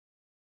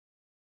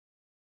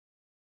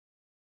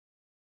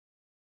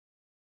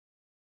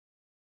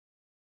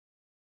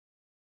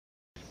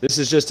This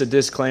is just a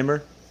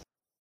disclaimer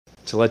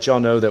to let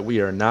y'all know that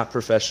we are not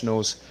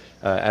professionals.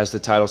 As the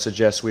title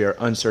suggests, we are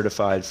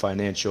uncertified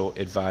financial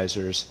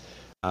advisors,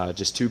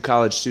 just two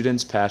college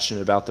students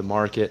passionate about the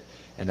market,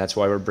 and that's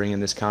why we're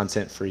bringing this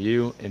content for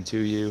you and to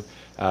you.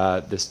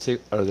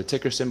 The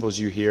ticker symbols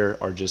you hear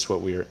are just what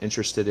we are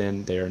interested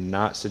in. They are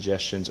not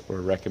suggestions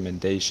or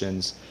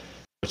recommendations.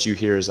 What you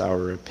hear is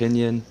our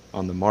opinion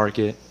on the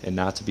market and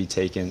not to be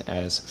taken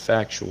as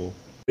factual.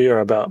 We are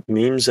about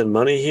memes and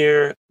money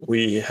here.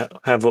 We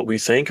have what we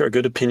think are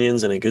good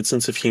opinions and a good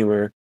sense of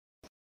humor.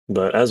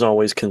 But as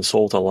always,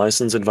 consult a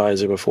licensed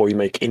advisor before you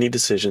make any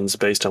decisions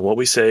based on what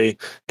we say,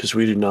 because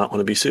we do not want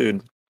to be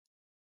sued.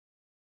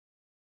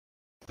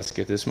 Let's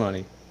get this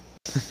money.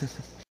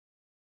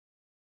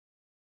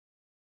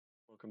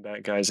 Welcome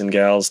back, guys and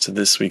gals, to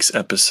this week's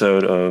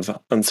episode of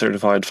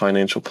Uncertified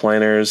Financial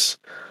Planners.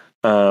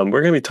 We're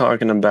going to be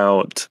talking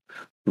about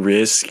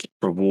risk,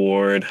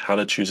 reward, how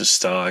to choose a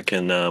stock,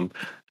 and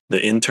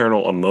the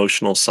internal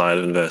emotional side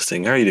of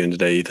investing. How are you doing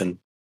today, Ethan?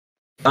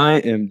 I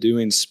am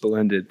doing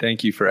splendid.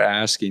 Thank you for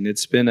asking.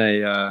 It's been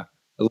a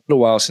little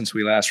while since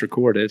we last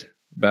recorded,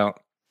 about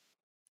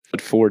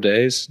 4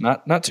 days,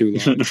 not too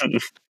long.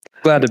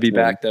 Glad to be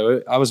back,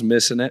 though. I was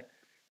missing it.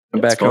 I'm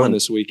back home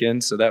this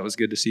weekend, so that was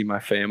good to see my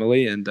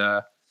family, and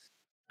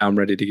I'm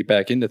ready to get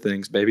back into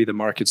things, baby. The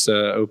market's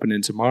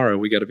opening tomorrow.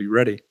 We got to be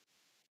ready.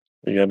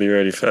 You got to be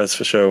ready, that's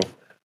for sure.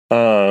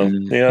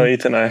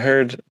 Ethan, I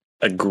heard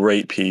a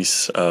great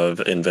piece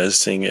of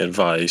investing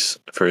advice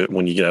for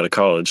when you get out of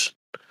college.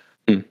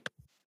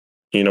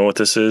 You know what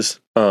this is?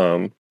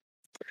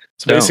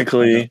 It's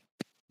basically,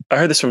 I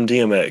heard this from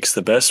DMX.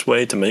 The best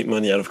way to make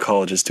money out of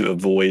college is to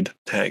avoid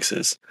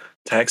taxes.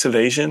 Tax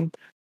evasion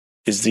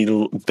is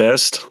the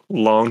best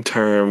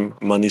long-term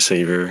money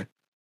saver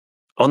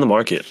on the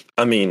market.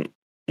 I mean,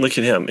 look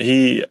at him.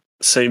 He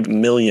saved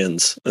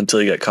millions until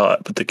he got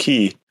caught. But the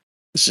key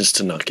is just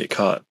to not get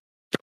caught.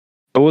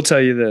 I will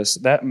tell you this.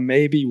 That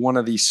may be one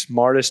of the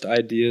smartest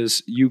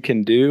ideas you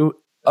can do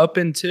up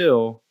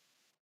until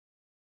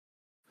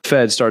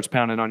Fed starts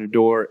pounding on your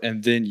door,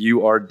 and then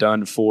you are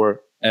done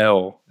for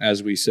L,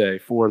 as we say,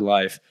 for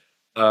life.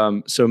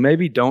 So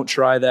maybe don't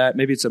try that.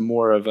 Maybe it's a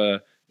more of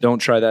a don't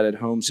try that at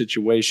home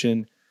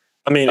situation.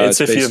 I mean, it's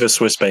if you have a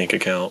Swiss bank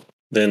account,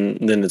 then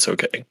it's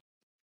okay.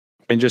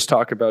 And just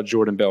talk about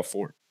Jordan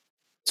Belfort.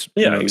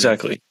 Yeah,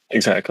 exactly.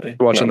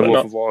 Watching The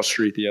Wolf of Wall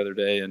Street the other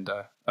day, and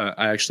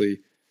I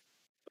actually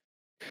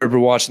remember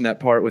watching that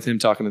part with him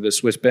talking to the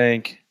Swiss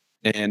bank,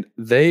 and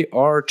they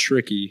are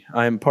tricky.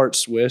 I am part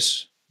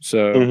Swiss.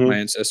 So my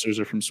ancestors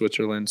are from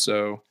Switzerland.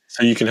 So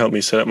you can help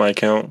me set up my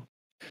account.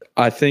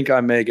 I think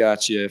I may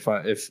got you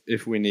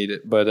if we need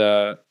it.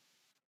 But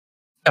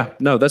yeah,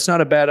 no, that's not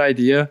a bad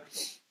idea.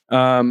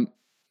 I'm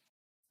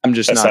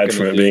just aside not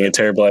from it being a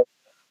terrible idea.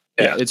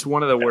 Yeah, it's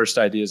one of the worst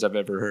ideas I've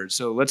ever heard.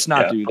 So let's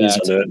not do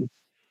that. Do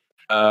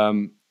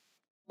it.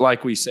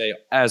 Like we say,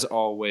 as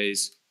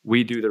always,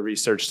 we do the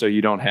research so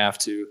you don't have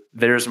to.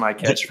 There's my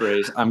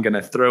catchphrase. I'm going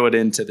to throw it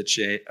into the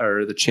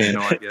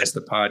channel, I guess,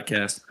 the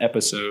podcast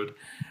episode.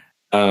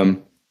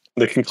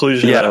 The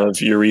conclusion of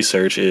your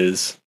research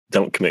is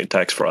don't commit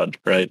tax fraud,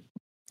 right?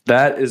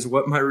 That is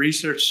what my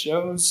research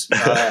shows.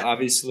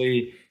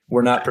 Obviously,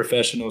 we're not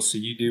professionals, so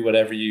you do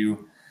whatever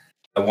you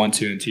want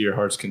to and to your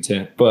heart's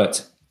content.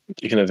 But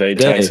you can evade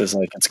taxes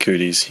like it's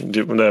cooties. You can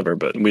do whatever,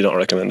 but we don't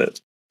recommend it.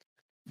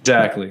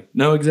 Exactly.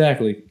 No,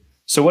 exactly.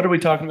 So what are we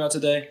talking about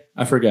today?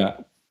 I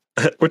forgot.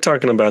 We're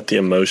talking about the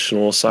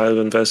emotional side of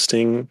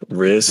investing,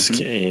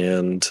 risk,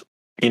 and,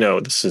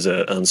 this is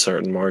an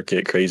uncertain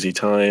market, crazy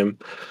time.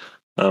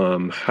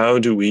 How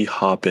do we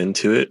hop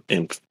into it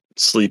and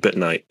sleep at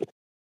night?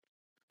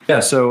 Yeah,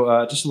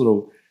 so just a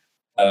little,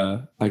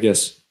 I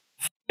guess,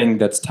 thing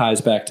that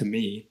ties back to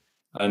me,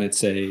 and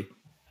it's a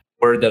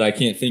word that I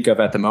can't think of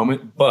at the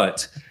moment,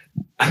 but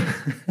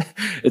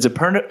it's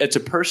a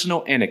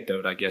personal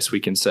anecdote, I guess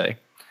we can say.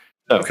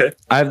 So, okay.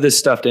 I have this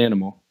stuffed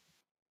animal.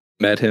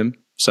 Met him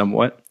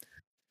somewhat.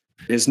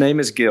 His name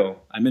is Gil.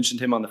 I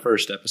mentioned him on the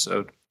first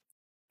episode.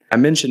 I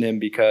mentioned him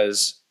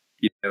because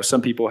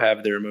some people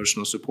have their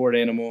emotional support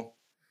animal.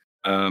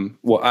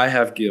 Well, I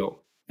have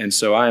Gil, and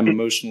so I am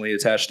emotionally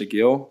attached to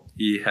Gil.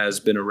 He has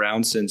been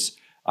around since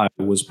I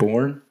was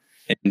born,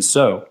 and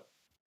so,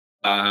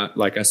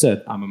 like I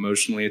said, I'm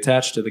emotionally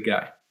attached to the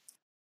guy.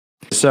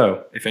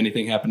 So, if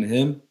anything happened to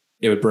him,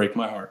 it would break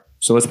my heart.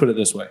 So let's put it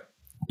this way.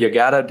 You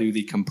got to do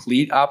the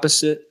complete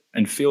opposite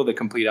and feel the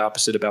complete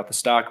opposite about the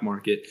stock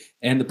market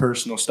and the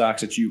personal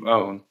stocks that you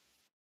own.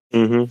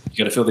 You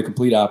got to feel the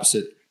complete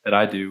opposite that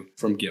I do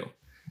from Gil.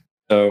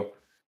 So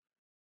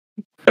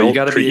you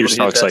got to treat your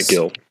stocks like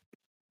Gil.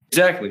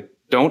 Exactly.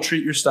 Don't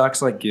treat your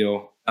stocks like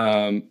Gil.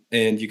 And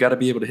you got to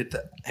be able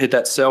to hit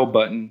that sell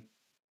button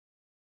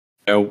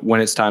when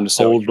it's time to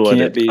sell.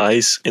 Cold-blooded,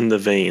 ice in the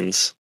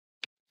veins.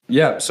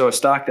 Yeah. So a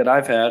stock that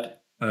I've had,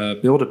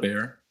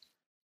 Build-A-Bear,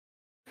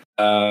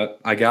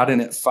 I got in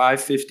at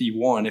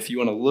 551. If you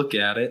want to look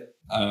at it,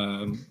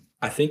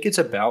 I think it's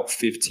about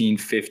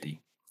 1550.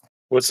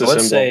 What's the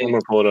symbol? I'm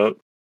going to pull it up.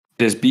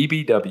 It is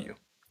BBW.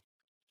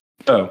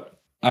 So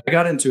I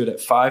got into it at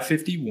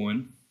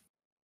 $5.51,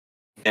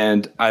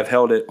 and I've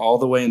held it all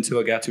the way until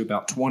I got to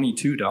about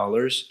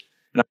 $22,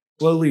 and I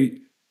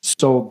slowly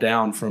sold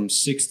down from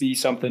 60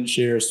 something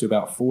shares to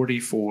about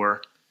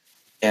 44.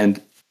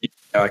 And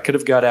I could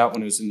have got out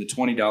when it was in the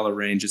 $20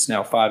 range. It's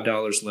now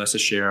 $5 less a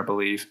share, I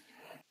believe.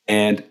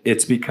 And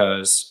it's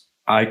because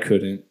I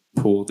couldn't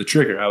pull the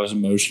trigger. I was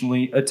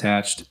emotionally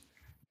attached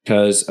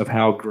because of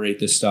how great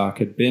the stock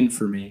had been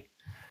for me.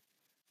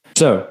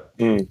 So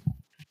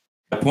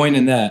my point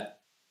in that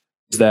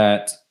is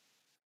that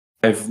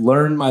I've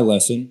learned my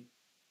lesson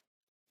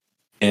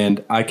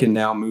and I can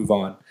now move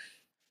on.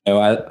 You know,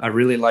 I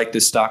really like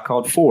this stock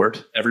called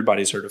Ford.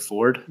 Everybody's heard of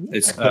Ford.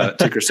 It's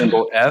ticker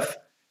symbol F,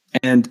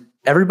 and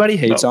everybody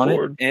hates on it,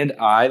 and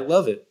I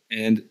love it.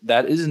 And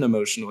that is an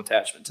emotional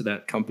attachment to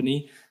that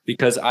company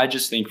because I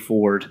just think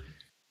Ford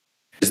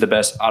is the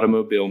best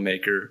automobile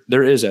maker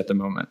there is at the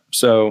moment.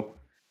 So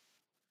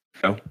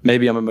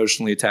maybe I'm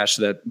emotionally attached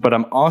to that, but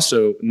I'm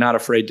also not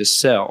afraid to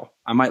sell.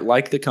 I might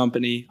like the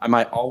company. I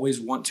might always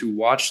want to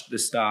watch the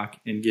stock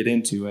and get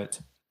into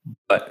it,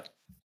 but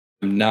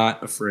I'm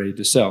not afraid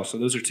to sell. So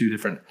those are two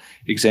different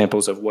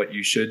examples of what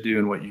you should do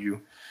and what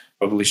you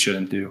probably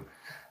shouldn't do.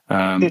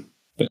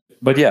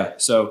 But yeah,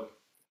 so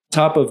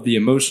top of the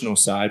emotional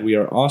side, we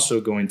are also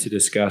going to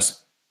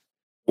discuss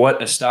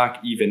what a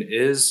stock even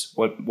is,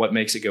 what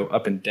makes it go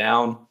up and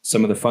down,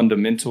 some of the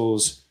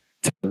fundamentals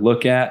to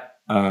look at,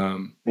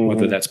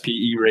 whether that's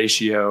PE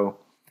ratio,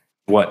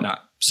 whatnot.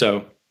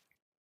 So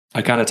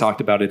I kind of talked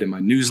about it in my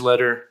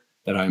newsletter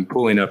that I'm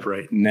pulling up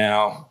right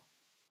now.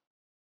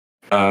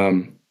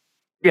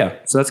 Yeah,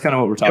 so that's kind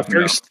of what we're talking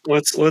about.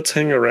 Let's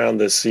hang around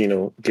this,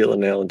 Gil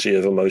analogy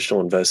of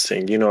emotional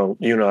investing. You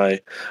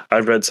and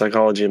I've read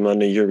Psychology of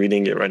Money. You're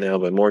reading it right now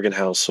by Morgan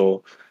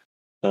Housel,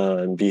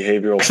 and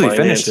behavioral finance.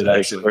 Finished it,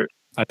 actually.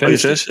 I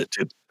finished it.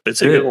 Dude.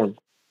 It's a good one.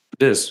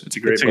 It is. It's a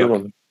great book. Good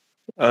one.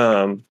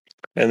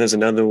 And there's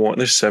another one.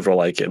 There's several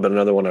like it, but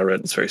another one I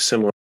read that's very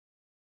similar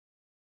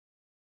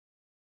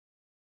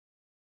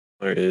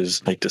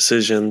is Make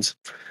Decisions.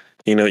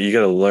 You got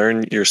to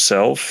learn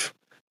yourself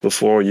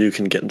before you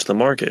can get into the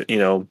market.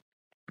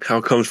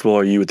 How comfortable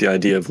are you with the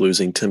idea of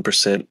losing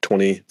 10%,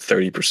 20,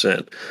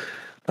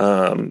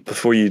 30%?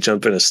 Before you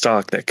jump in a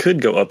stock that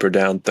could go up or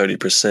down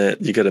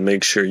 30%, you got to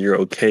make sure you're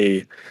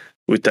okay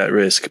with that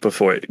risk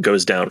before it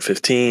goes down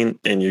 15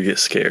 and you get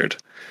scared.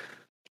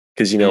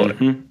 Because,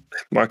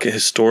 market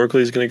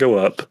historically is going to go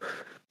up.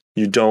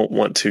 You don't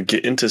want to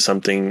get into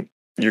something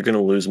you're going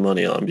to lose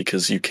money on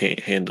because you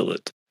can't handle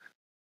it.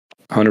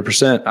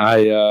 100%.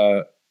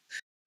 I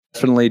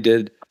definitely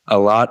did a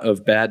lot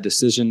of bad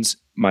decisions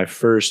my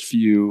first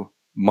few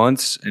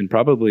months, and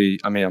probably,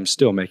 I'm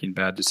still making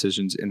bad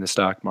decisions in the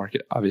stock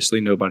market.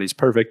 Obviously, nobody's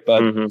perfect,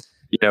 but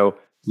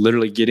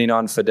literally getting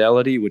on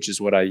Fidelity, which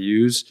is what I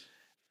use,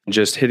 and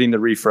just hitting the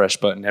refresh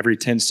button every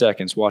 10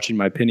 seconds, watching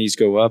my pennies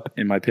go up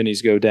and my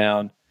pennies go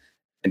down.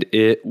 And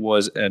it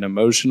was an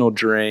emotional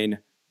drain,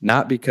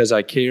 not because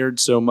I cared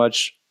so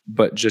much,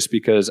 but just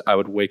because I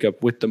would wake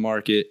up with the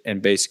market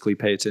and basically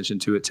pay attention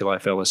to it till I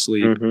fell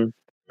asleep.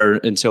 Or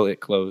until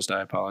it closed.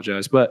 I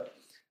apologize. But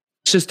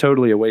it's just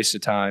totally a waste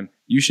of time.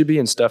 You should be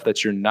in stuff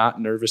that you're not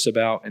nervous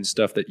about and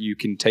stuff that you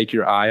can take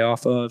your eye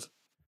off of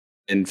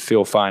and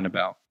feel fine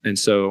about. And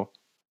so,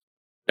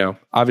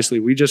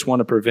 obviously we just want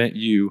to prevent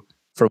you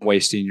from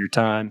wasting your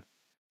time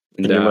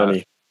and your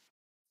money.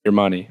 Your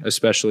money,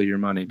 especially your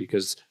money,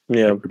 because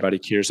everybody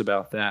cares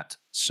about that.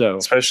 So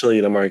especially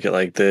in a market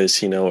like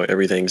this,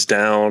 everything's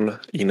down,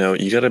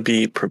 you got to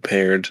be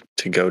prepared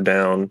to go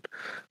down.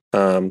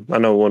 I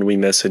know one we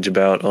message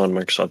about on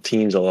Microsoft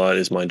Teams a lot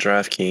is my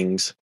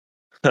DraftKings.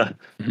 That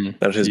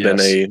has been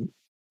a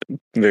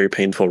very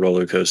painful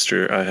roller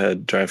coaster. I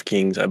had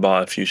DraftKings. I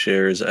bought a few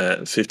shares at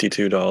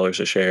 $52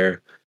 a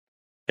share,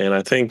 and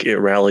I think it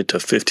rallied to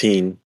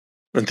 15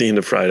 at the end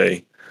of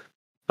Friday.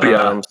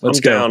 Let's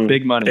go. Down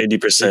big money.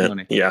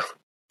 80%. Yeah,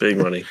 big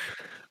money.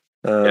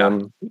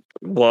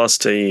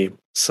 Lost a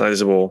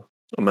sizable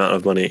amount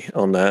of money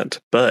on that,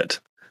 but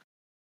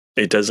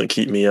it doesn't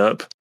keep me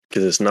up.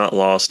 Because it's not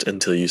lost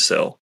until you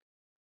sell.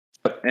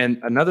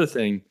 And another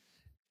thing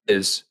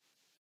is,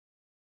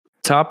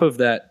 top of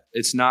that,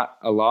 it's not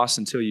a loss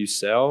until you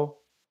sell.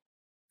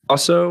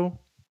 Also,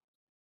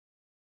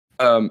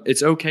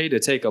 it's okay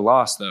to take a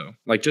loss, though.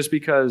 Like, just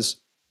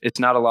because it's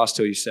not a loss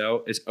till you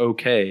sell, it's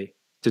okay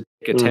to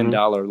take a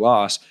 $10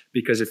 loss.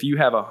 Because if you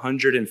have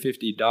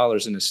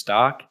 $150 in a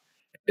stock,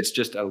 it's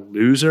just a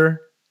loser.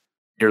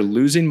 You're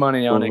losing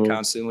money on it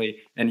constantly,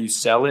 and you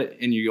sell it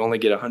and you only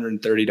get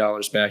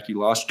 $130 back. You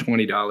lost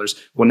 $20.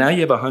 Well, now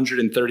you have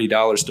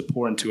 $130 to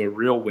pour into a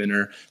real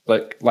winner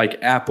like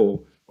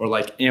Apple or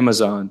like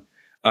Amazon.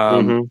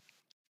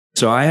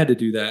 So I had to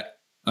do that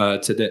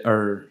today,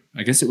 or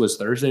I guess it was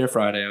Thursday or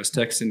Friday. I was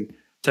texting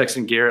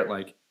Garrett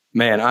like,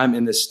 man, I'm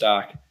in this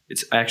stock.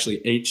 It's actually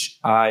HIMS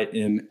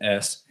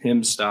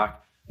stock.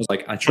 I was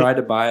like, I tried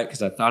to buy it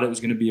because I thought it was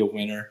going to be a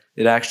winner.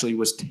 It actually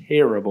was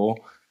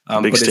terrible.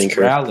 Big stinker. It's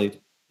rallied.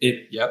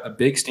 A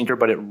big stinker,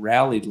 but it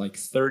rallied like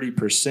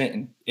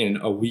 30% in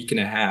a week and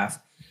a half.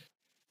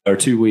 or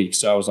 2 weeks.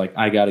 So I was like,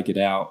 I got to get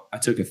out. I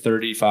took a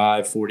 $35,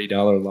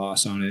 $40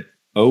 loss on it.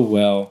 Oh,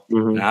 well.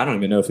 Mm-hmm. And I don't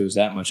even know if it was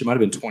that much. It might have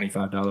been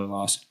 $25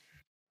 loss.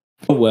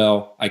 Oh,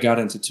 well. I got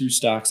into 2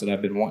 stocks that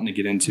I've been wanting to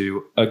get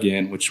into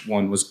again, which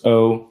one was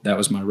that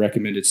was my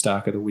recommended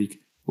stock of the week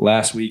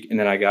last week. And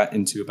then I got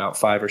into about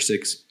 5 or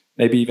 6,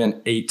 maybe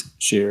even 8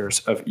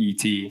 shares of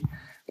ET.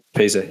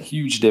 Pays a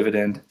huge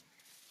dividend.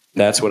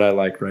 That's what I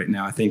like right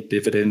now. I think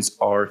dividends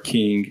are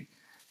king.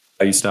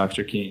 Value stocks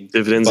are king.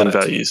 Dividends and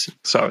values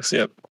stocks,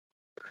 yep.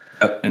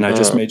 And I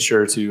just made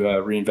sure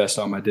to reinvest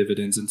all my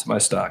dividends into my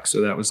stocks.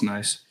 So that was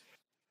nice.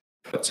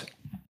 But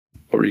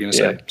what were you going to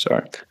say?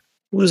 Sorry.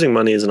 Losing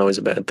money isn't always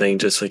a bad thing,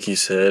 just like you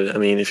said. I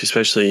mean, if you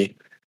especially,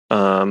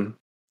 I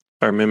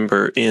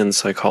remember in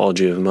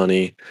Psychology of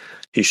Money,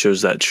 he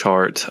shows that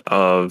chart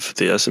of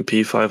the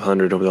S&P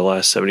 500 over the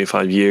last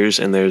 75 years.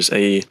 And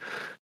he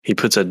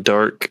puts a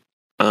dark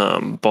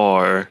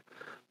bar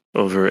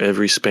over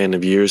every span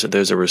of years that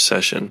there's a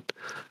recession,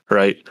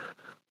 right?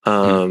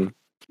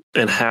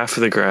 And half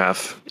of the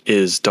graph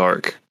is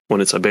dark when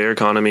it's a bear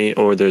economy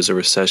or there's a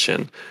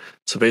recession.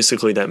 So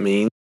basically that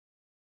means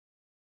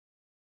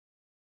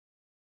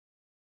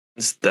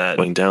that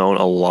going down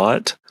a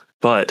lot,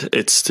 but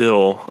it's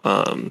still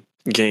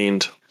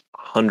gained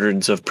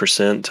hundreds of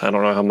percent. I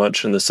don't know how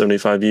much in the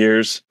 75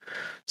 years.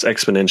 It's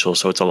exponential,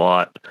 so it's a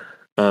lot.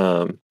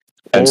 And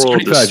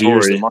 75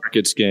 years, the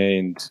market's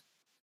gained.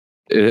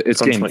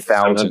 It's gained like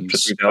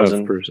thousands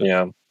of percent.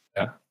 Yeah.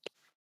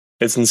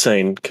 It's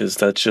insane because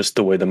that's just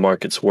the way the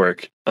markets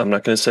work. I'm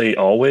not going to say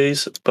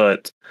always,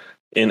 but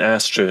in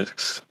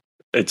asterisks,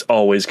 it's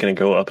always going to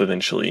go up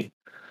eventually.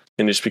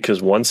 And just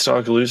because one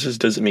stock loses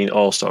doesn't mean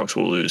all stocks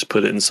will lose.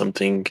 Put it in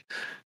something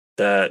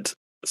that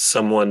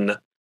someone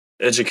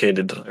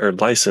educated or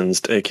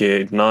licensed,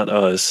 aka not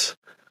us,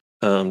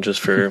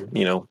 just for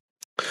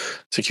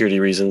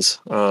security reasons,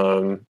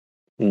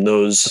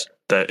 knows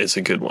that it's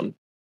a good one.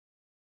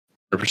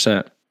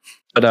 100%.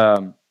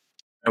 But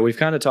we've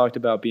kind of talked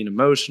about being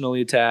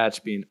emotionally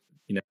attached, being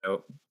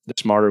the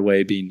smarter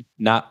way, being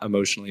not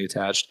emotionally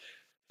attached.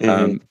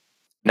 Now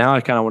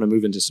I kind of want to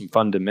move into some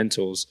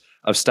fundamentals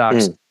of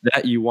stocks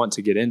that you want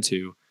to get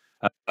into.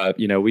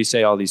 We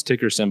say all these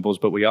ticker symbols,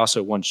 but we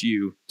also want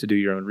you to do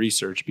your own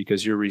research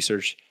because your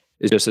research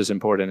is just as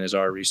important as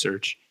our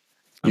research.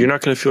 You're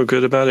not going to feel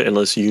good about it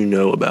unless you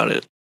know about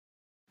it.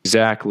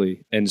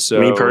 Exactly. And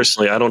so me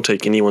personally, I don't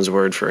take anyone's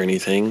word for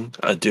anything.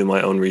 I do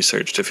my own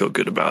research to feel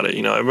good about it.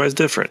 Everybody's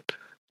different,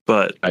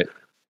 but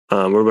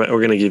we're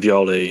going to give you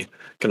all a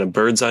kind of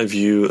bird's eye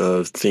view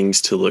of things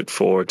to look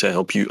for to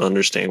help you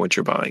understand what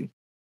you're buying.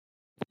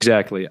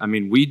 Exactly. I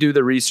mean, we do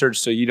the research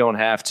so you don't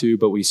have to,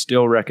 but we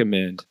still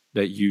recommend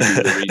that you do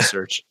the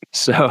research.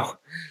 So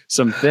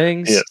some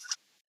things,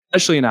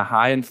 especially in a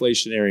high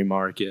inflationary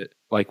market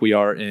like we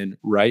are in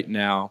right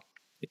now,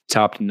 it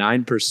topped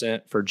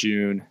 9% for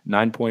June,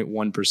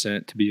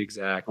 9.1% to be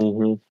exact.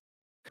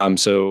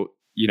 So,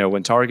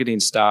 when targeting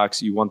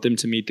stocks, you want them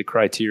to meet the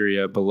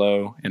criteria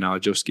below, and I'll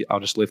just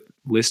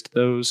list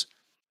those.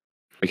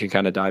 We can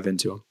kind of dive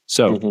into them.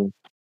 So you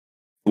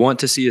want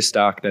to see a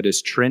stock that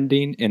is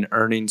trending in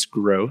earnings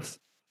growth.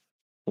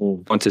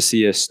 Want to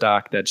see a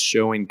stock that's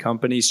showing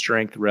company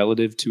strength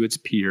relative to its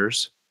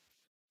peers,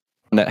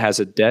 that has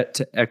a debt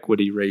to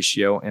equity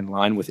ratio in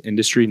line with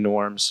industry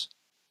norms.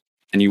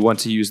 And you want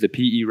to use the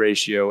PE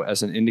ratio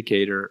as an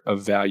indicator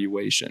of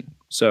valuation.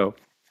 So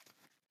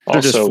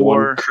also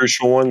one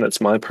crucial one that's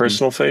my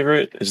personal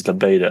favorite is the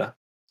beta.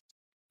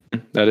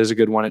 That is a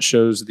good one. It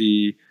shows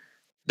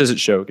does it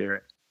show,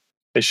 Garrett?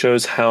 It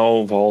shows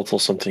how volatile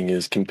something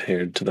is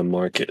compared to the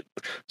market.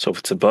 So if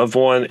it's above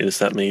 1, it's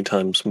that many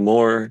times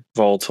more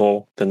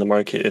volatile than the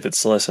market. If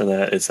it's less than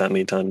that, it's that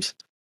many times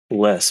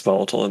less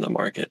volatile in the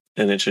market.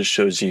 And it just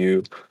shows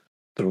you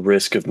the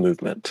risk of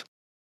movement.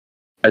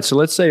 All right, so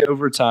let's say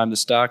over time, the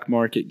stock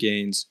market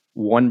gains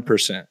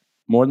 1%.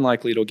 More than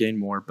likely, it'll gain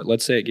more, but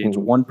let's say it gains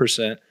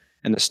 1%.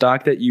 And the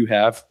stock that you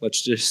have,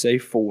 let's just say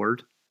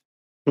Ford,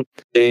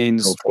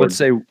 gains, let's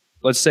say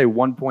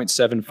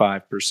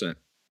 1.75%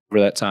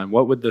 over that time.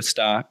 What would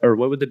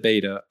the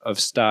beta of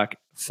stock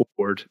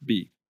Ford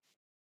be?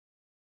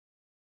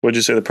 What did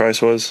you say the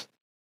price was?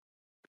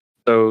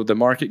 So the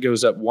market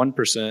goes up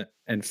 1%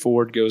 and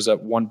Ford goes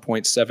up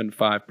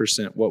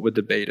 1.75%. What would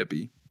the beta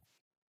be?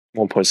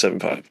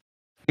 1.75.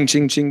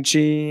 Ching, ching,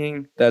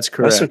 ching. That's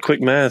correct. That's some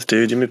quick math,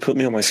 dude. You put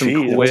me on my feet.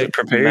 I wasn't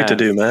prepared to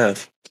do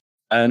math.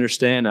 I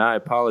understand. I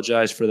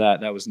apologize for that.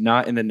 That was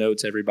not in the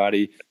notes,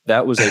 everybody.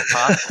 That was a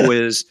pop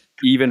quiz,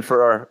 even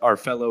for our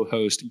fellow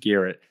host,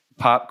 Garrett.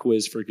 Pop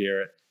quiz for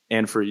Garrett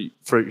and for you,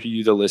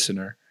 the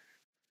listener.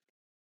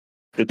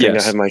 Good thing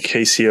I have my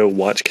Casio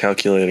watch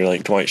calculator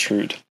like Dwight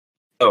Schrute.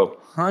 Oh,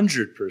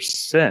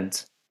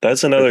 100%.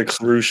 That's another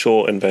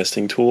crucial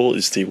investing tool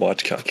is the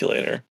watch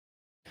calculator.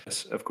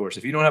 Yes, of course.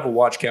 If you don't have a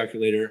watch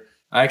calculator,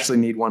 I actually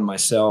need one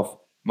myself.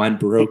 Mine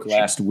broke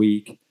last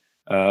week.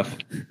 No,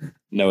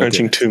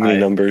 crunching too many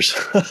numbers.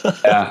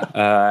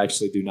 I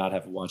actually do not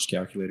have a watch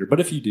calculator. But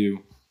if you do,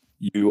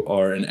 you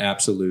are an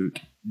absolute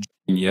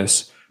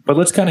genius. But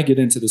let's kind of get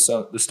into the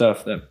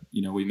stuff that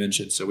we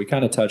mentioned. So we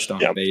kind of touched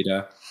on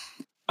beta.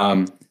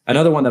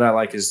 Another one that I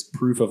like is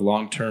proof of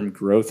long-term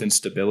growth and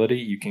stability.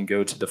 You can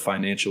go to the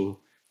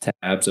financial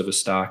tabs of a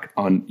stock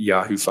on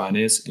Yahoo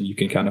Finance, and you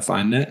can kind of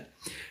find that.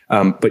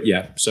 But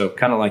yeah, so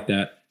kind of like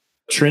that.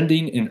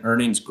 Trending in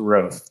earnings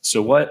growth.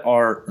 So what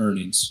are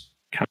earnings?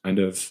 Kind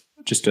of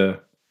just a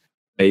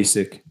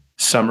basic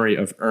summary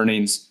of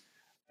earnings.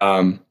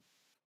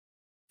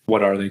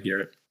 What are they,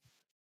 Garrett?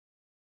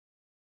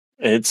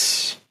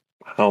 It's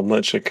how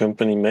much a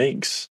company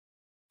makes.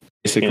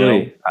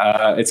 Basically,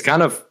 it's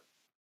kind of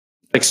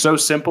like so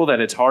simple that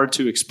it's hard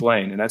to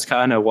explain. And that's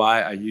kind of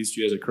why I used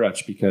you as a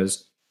crutch,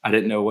 because I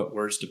didn't know what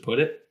words to put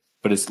it.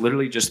 But it's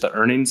literally just the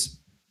earnings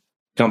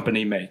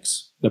company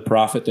makes, the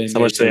profit they make,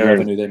 the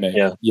revenue they make.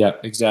 Yeah,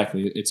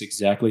 exactly. It's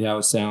exactly how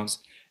it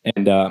sounds.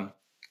 And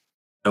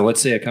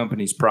let's say a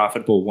company's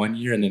profitable one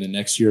year and then the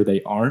next year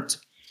they aren't,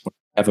 or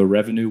have a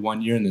revenue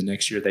one year and the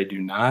next year they do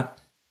not.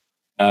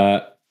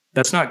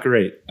 That's not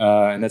great.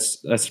 And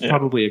that's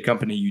probably a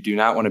company you do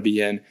not want to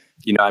be in.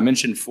 I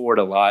mentioned Ford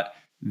a lot.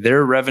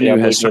 Their revenue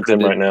has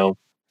started right now.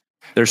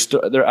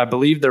 I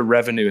believe their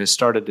revenue has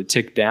started to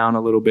tick down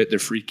a little bit. Their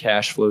free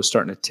cash flow is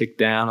starting to tick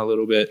down a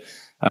little bit.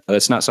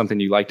 That's not something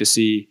you like to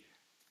see,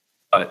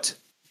 but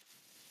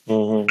I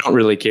don't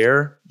really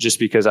care, just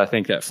because I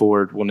think that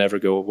Ford will never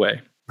go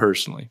away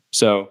personally.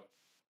 So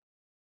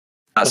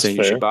I'm not saying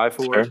you should buy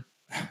Ford,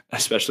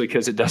 especially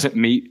because it doesn't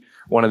meet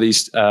one of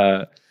these,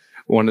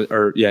 one of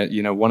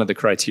the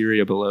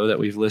criteria below that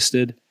we've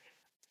listed.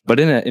 But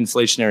in an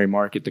inflationary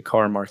market, the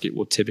car market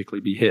will typically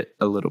be hit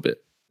a little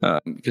bit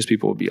because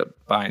people will be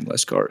buying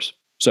less cars.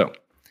 So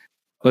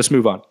let's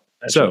move on.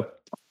 That's so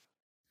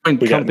we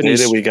got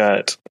data, we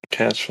got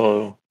cash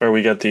flow, or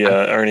we got the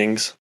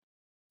earnings.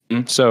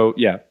 So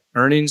yeah,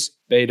 earnings,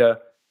 beta,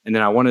 and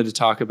then I wanted to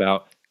talk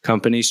about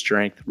company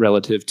strength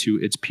relative to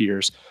its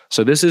peers.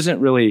 So this isn't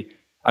really,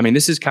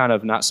 this is kind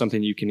of not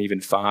something you can even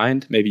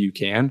find. Maybe you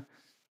can,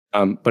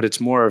 but it's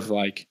more of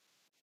like,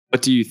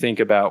 what do you think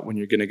about when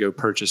you're going to go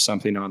purchase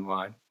something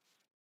online?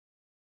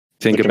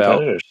 Think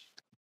about,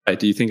 right,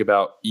 do you think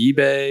about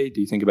eBay?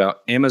 Do you think about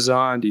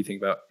Amazon? Do you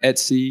think about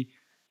Etsy?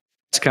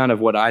 It's kind of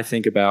what I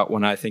think about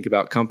when I think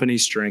about company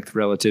strength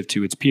relative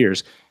to its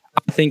peers.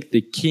 I think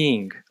the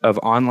king of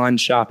online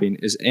shopping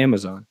is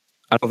Amazon.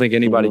 I don't think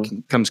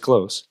anybody comes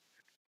close.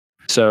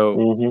 So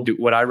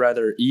would I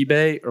rather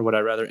eBay or would I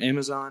rather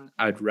Amazon?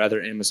 I'd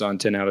rather Amazon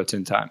 10 out of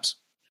 10 times.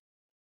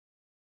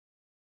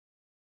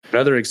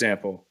 Another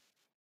example,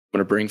 I'm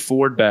going to bring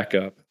Ford back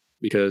up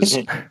because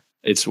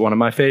it's one of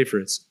my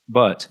favorites.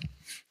 But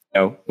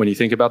when you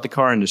think about the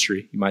car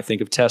industry, you might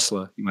think of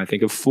Tesla, you might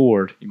think of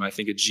Ford, you might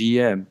think of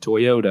GM,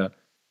 Toyota.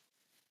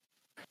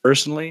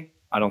 Personally,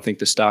 I don't think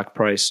the stock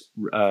price,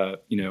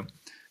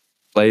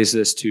 plays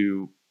this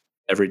to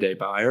everyday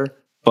buyer.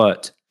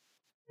 But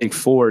I think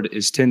Ford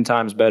is 10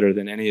 times better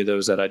than any of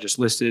those that I just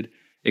listed,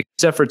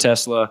 except for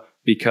Tesla,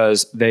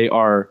 because they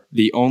are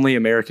the only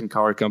American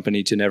car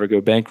company to never go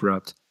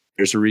bankrupt.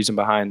 There's a reason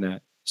behind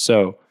that.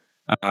 So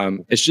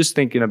it's just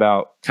thinking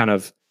about kind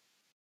of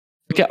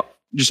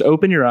just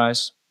open your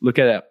eyes, look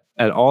at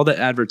all the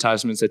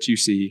advertisements that you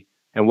see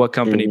and what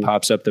company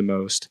pops up the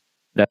most.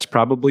 That's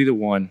probably the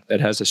one that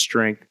has a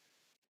strength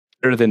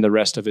better than the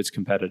rest of its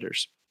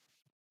competitors.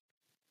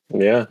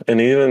 Yeah.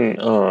 And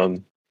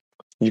even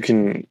you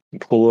can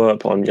pull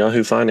up on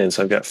Yahoo Finance.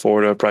 I've got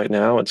Ford up right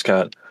now. It's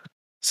got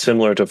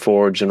similar to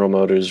Ford, General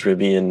Motors,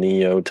 Rivian,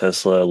 NIO,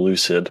 Tesla,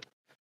 Lucid.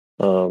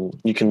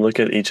 You can look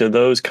at each of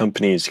those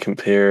companies,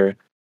 compare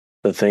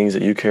the things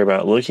that you care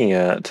about looking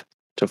at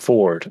to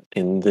Ford,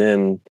 and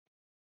then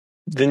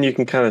you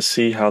can kind of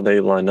see how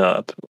they line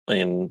up,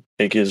 and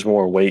it gives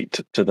more weight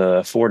to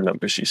the Ford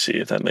numbers you see,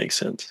 if that makes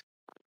sense.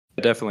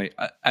 Definitely.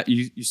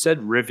 You said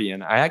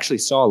Rivian. I actually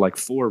saw like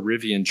 4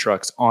 Rivian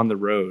trucks on the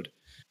road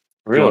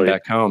going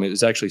back home. It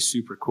was actually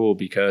super cool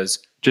because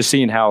just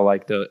seeing how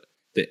like the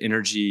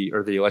energy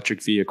or the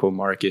electric vehicle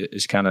market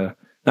is kind of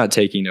not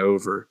taking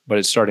over, but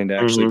it's starting to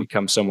actually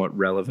become somewhat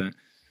relevant.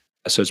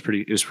 So it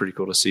was pretty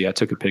cool to see. I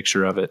took a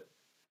picture of it.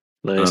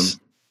 Nice.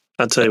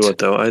 I'll tell you what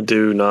though, I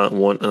do not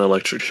want an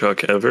electric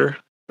truck ever.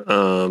 I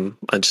don't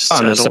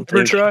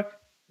think truck?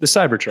 The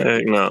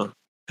Cybertruck.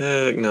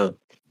 Heck no.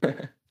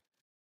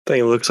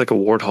 Thing looks like a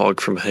warthog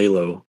from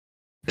Halo.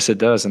 Yes, it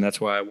does, and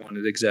that's why I want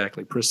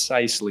it.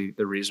 Precisely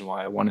the reason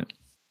why I want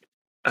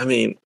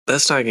it.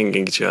 That's not going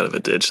to get you out of a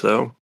ditch,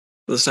 though.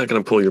 That's not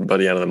going to pull your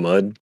buddy out of the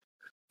mud.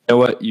 You know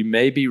what? You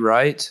may be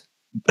right,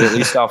 but at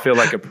least I'll feel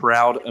like a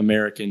proud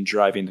American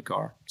driving the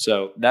car.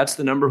 So that's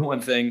the number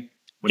one thing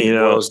when it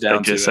boils down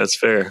to it. I guess that's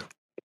fair.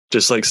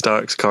 Just like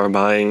stocks, car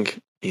buying,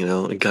 you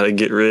got to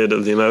get rid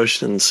of the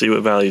emotion and see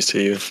what values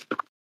to you.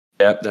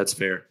 Yeah, that's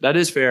fair. That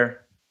is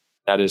fair.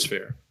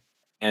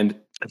 And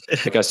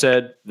like I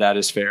said, that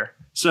is fair.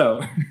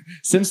 So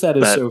since that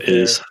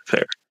is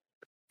fair,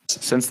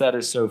 since that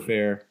is so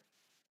fair,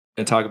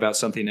 and talk about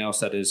something else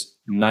that is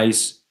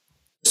nice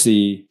to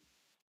see,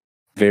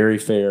 very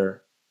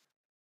fair.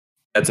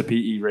 That's a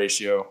PE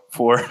ratio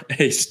for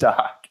a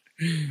stock.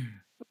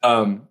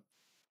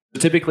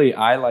 Typically,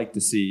 I like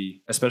to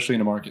see, especially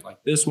in a market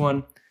like this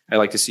one, I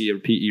like to see a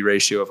PE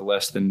ratio of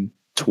less than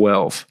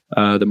 12.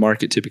 The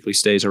market typically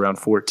stays around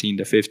 14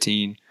 to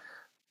 15.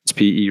 It's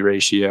PE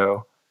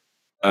ratio.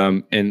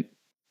 And I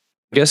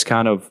guess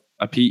kind of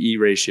a PE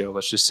ratio,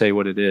 let's just say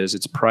what it is.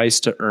 It's price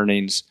to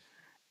earnings.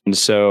 And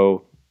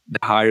so the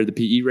higher the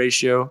PE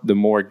ratio, the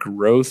more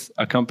growth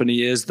a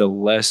company is, the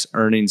less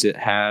earnings it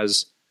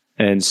has.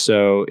 And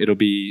so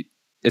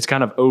it's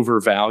kind of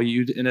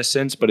overvalued in a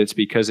sense, but it's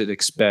because it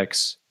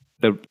expects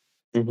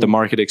the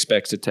market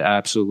expects it to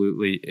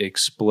absolutely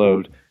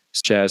explode,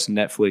 such as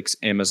Netflix,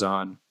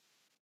 Amazon,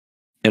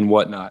 and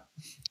whatnot.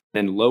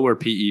 And lower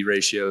PE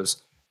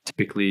ratios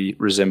typically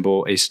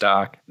resemble a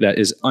stock that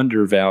is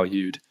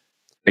undervalued,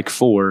 like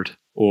Ford,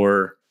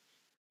 or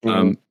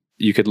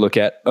you could look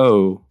at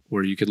O,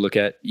 or you could look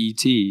at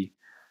ET,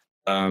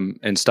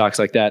 and stocks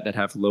like that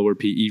have lower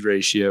PE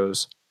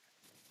ratios.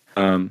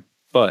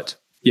 But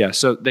yeah,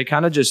 so they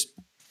kind of just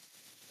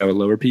have a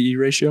lower PE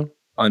ratio,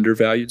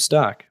 undervalued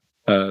stock.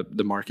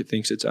 The market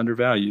thinks it's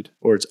undervalued,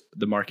 or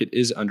the market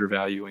is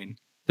undervaluing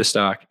the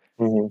stock,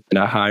 and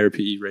a higher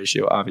PE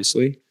ratio,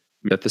 obviously,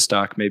 that the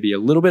stock may be a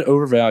little bit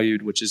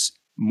overvalued, which is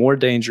more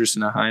dangerous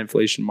in a high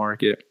inflation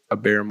market, a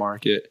bear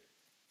market,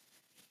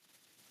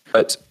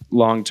 but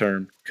long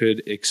term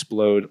could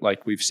explode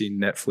like we've seen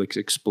Netflix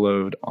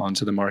explode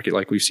onto the market,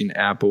 like we've seen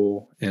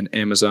Apple and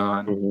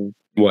Amazon,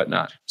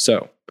 whatnot.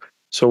 So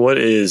what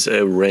is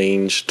a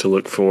range to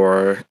look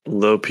for?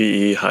 Low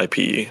PE, high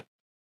PE?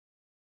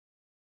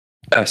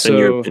 In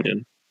your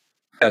opinion?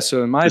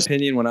 So in my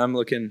opinion, when I'm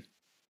looking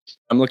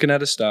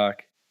at a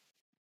stock,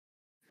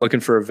 looking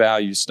for a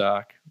value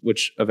stock,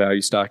 which a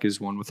value stock is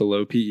one with a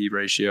low PE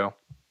ratio.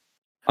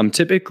 I'm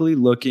typically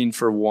looking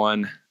for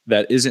one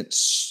that isn't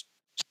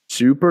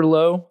super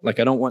low.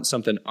 Like I don't want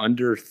something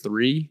under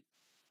 3.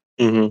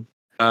 So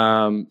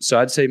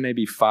I'd say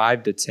maybe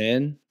 5 to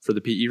 10 for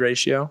the PE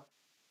ratio.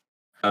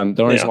 The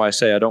only reason why I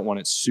say I don't want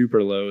it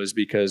super low is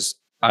because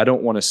I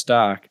don't want a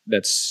stock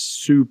that's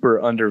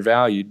super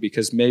undervalued,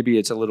 because maybe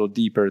it's a little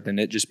deeper than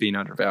it just being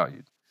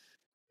undervalued,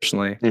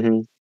 personally.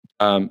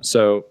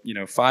 So,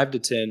 5 to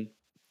 10, I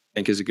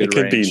think is a good range.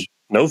 It could be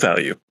no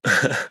value.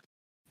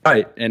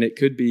 Right. And it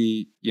could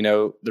be,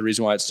 the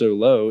reason why it's so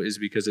low is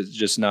because it's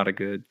just not a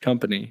good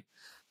company.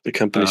 The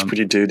company's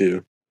pretty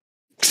doo-doo.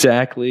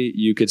 Exactly.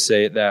 You could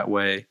say it that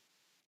way.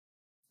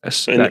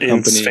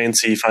 In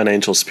fancy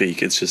financial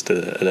speak, it's just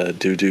a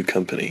doo-doo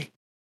company.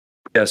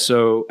 Yeah,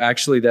 so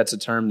actually that's a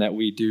term that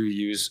we do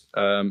use.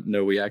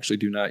 No, we actually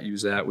do not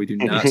use that. We do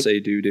not say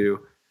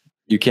doo-doo.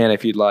 You can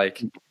if you'd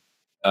like.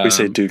 We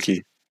say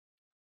dookie.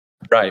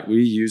 Right,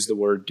 we use the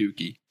word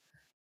dookie.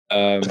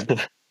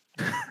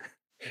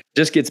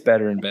 Just gets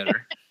better and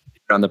better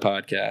on the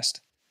podcast.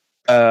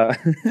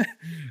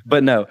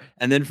 But no,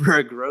 and then for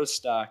a growth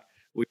stock,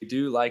 we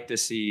do like to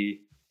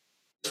see.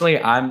 Personally,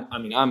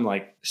 I'm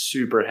like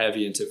super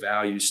heavy into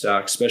value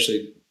stocks,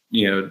 especially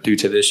due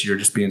to this year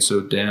just being so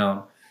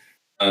down.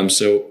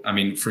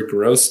 For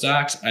growth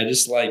stocks, I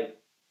just like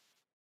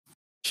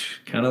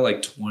kind of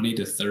like 20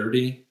 to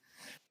 30,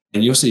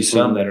 and you'll see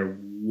some that are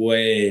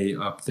way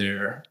up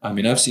there.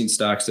 I've seen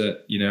stocks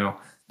that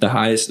the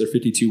highest, their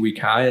 52-week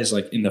high is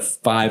like in the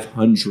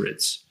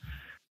 500s.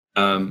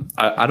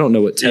 I don't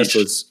know what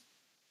Tesla's.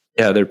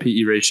 Yeah, their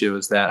PE ratio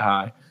is that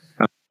high.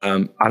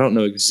 I don't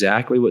know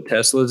exactly what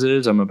Tesla's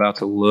is. I'm about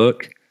to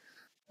look.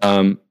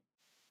 So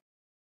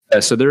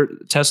their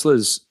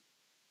Tesla's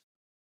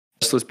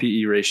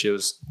PE ratio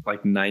is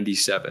like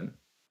 97.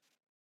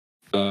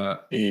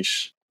 But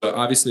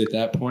obviously at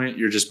that point,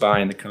 you're just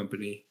buying the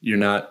company. You're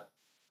not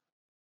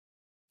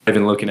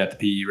even looking at the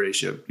PE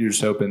ratio. You're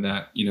just hoping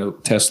that,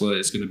 Tesla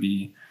is going to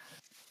be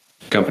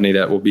a company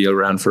that will be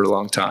around for a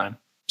long time.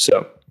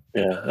 So,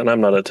 yeah. And I'm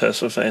not a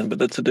Tesla fan, but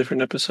that's a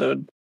different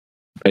episode.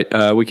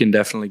 Right. We can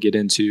definitely get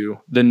into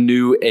the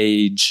new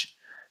age,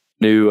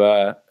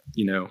 way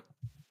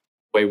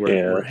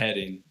we're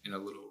heading in a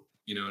little,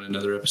 in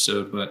another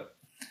episode. But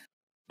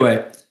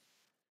anyway,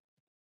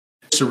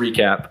 just to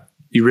recap,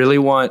 you really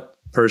want,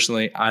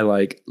 personally, I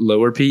like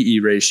lower PE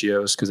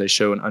ratios because they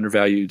show an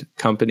undervalued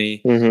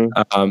company.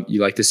 You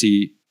like to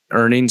see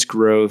earnings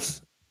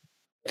growth.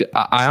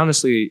 I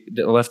honestly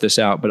left this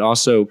out, but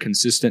also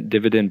consistent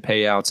dividend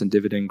payouts and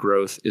dividend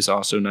growth is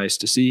also nice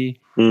to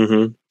see.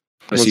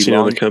 Once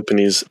the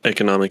company's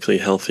economically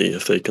healthy,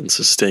 if they can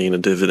sustain a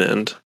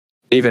dividend,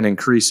 even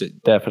increase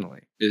it, definitely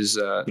is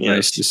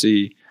nice to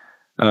see.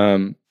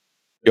 You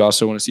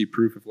also want to see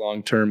proof of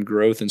long-term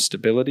growth and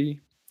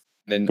stability.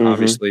 And then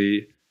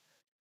obviously,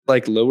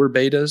 like lower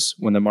betas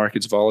when the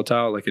market's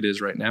volatile, like it is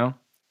right now.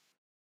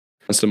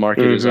 Once the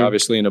market is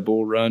obviously in a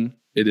bull run,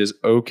 it is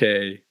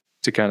okay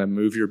to kind of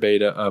move your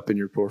beta up in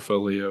your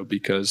portfolio,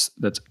 because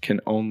that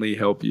can only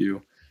help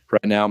you.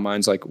 Right now,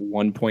 mine's like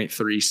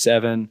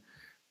 1.37.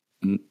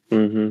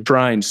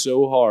 Trying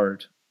so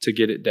hard to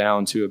get it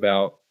down to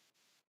about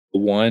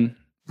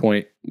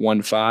 1.15,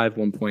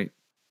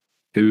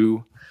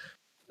 1.2.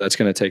 That's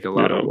going to take a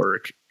lot of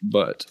work,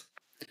 but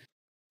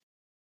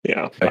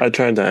I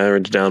tried to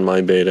average down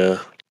my beta.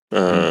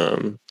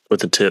 with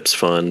the tips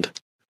fund.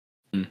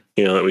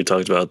 You know, that we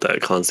talked about,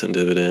 that constant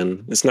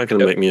dividend. It's not going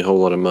to make me a whole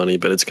lot of money,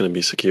 but it's going to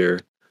be secure.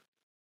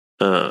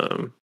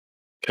 Kind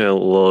of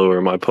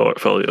lower my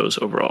portfolio's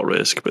overall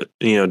risk, but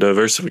you know,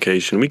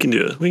 diversification. We can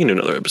do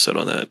another episode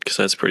on that because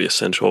that's pretty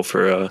essential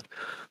for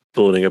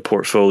building a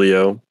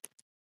portfolio.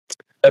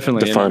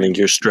 Definitely defining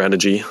your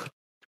strategy.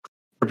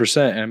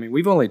 100%. I mean,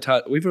 we've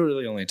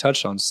really only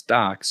touched on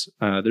stocks.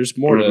 There's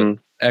more to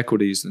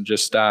equities than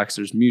just stocks.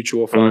 There's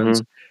mutual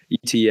funds,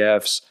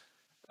 ETFs.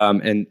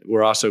 And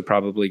we're also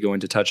probably going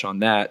to touch on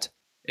that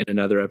in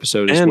another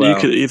episode as well. And you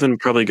could even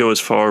probably go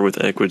as far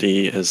with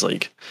equity as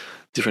like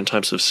different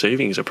types of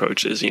savings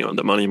approaches, you know,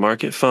 the money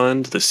market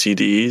fund, the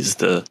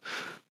CDs,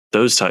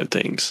 those type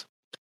things.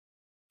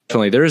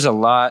 Definitely. There's a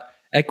lot.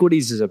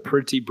 Equities is a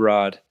pretty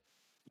broad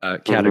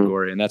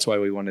category, and that's why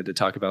we wanted to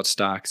talk about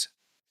stocks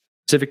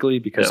specifically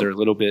because they're a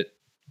little bit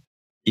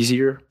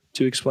easier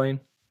to explain.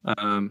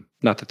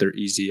 Not that they're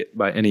easy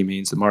by any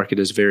means. The market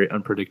is very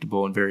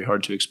unpredictable and very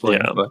hard to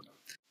explain. But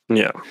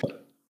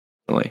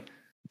definitely.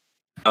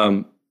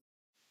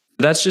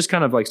 That's just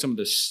kind of like some of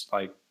this,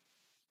 like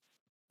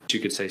you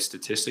could say,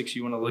 statistics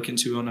you want to look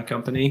into on a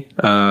company,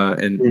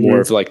 and more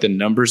of like the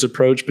numbers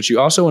approach. But you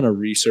also want to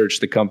research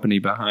the company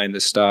behind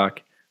the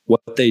stock,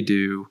 what they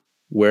do,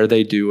 where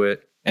they do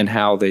it, and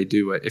how they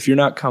do it. If you're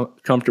not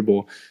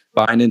comfortable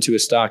buying into a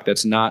stock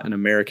that's not an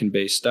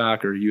American-based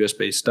stock or a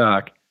U.S.-based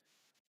stock,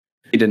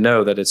 you need to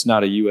know that it's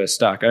not a U.S.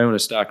 stock. I own a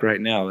stock right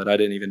now that I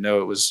didn't even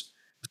know it was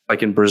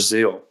like in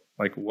Brazil.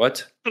 Like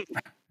what?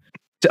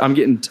 I'm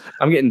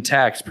getting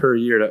taxed per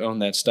year to own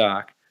that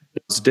stock.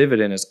 Its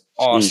dividend is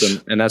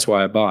awesome, and that's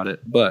why I bought it.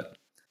 But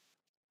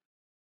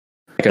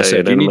like I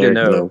said, you need to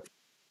know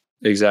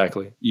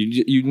exactly.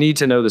 You need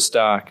to know the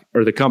stock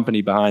or the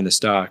company behind the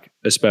stock,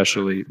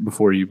 especially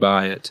before you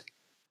buy it,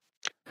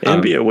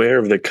 and be aware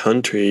of the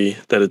country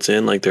that it's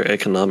in, like their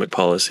economic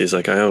policies.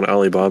 Like I own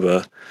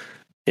Alibaba,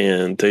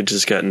 and they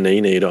just got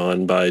nay-nayed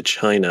on by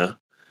China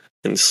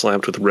and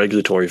slapped with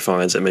regulatory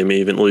fines that made me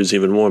even lose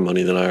even more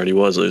money than I already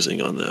was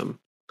losing on them.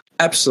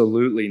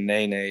 Absolutely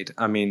nay-nayed.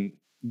 I mean,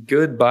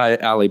 goodbye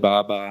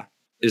Alibaba.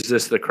 Is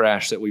this the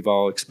crash that we've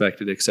all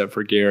expected except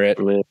for Garrett?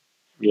 I mean,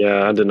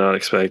 yeah, I did not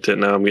expect it.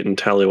 Now I'm getting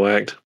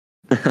tallywhacked.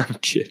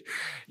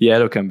 Yeah,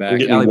 it'll come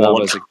back.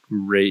 Alibaba is a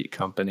great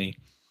company.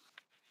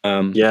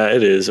 Yeah,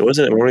 it is.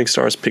 Wasn't it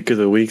Morningstar's pick of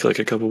the week like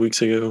a couple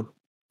weeks ago?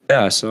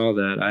 Yeah, I saw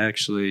that.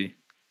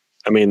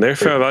 I mean, their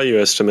fair value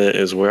estimate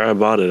is where I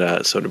bought it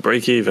at. So to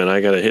break even,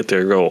 I got to hit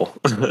their goal.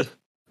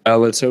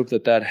 Let's hope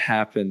that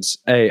happens.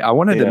 Hey, I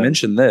wanted to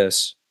mention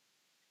this.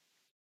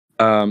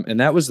 And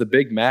that was the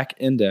Big Mac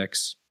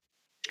Index.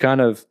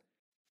 Kind of,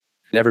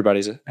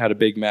 everybody's had a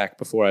Big Mac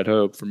before, I'd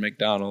hope, from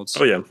McDonald's.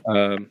 Oh,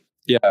 yeah.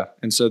 Yeah.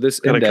 And so this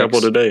got index. a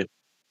couple today.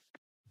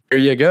 There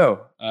you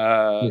go.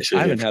 I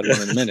haven't had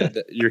one in a minute.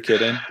 You're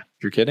kidding?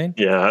 You're kidding?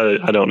 Yeah,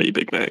 I don't eat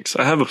Big Macs.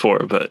 I have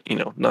before, but, you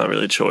know, not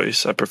really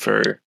choice. I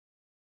prefer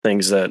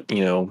things that,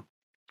 you know,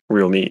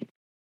 real meat.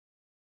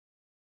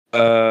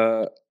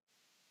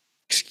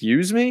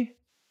 Excuse me?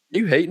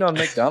 You hating on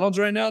McDonald's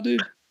right now,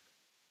 dude?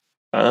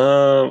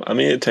 I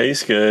mean, it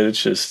tastes good.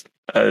 It's just,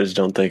 I just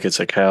don't think it's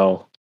a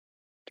cow.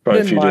 It's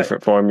probably a few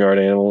different farmyard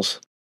animals.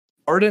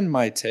 Pardon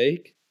my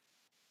take.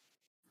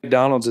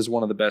 McDonald's is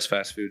one of the best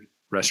fast food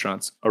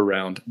restaurants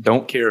around.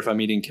 Don't care if I'm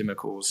eating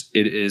chemicals.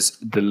 It is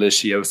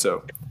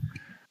delicioso.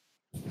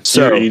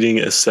 So you're eating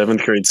a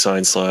 7th grade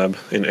science lab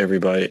in every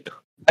bite.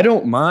 I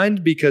don't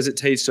mind because it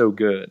tastes so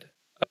good.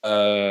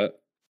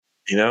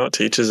 You know,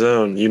 to each his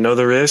own. You know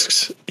the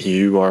risks.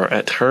 You are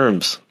at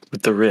terms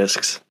with the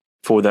risks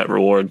for that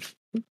reward.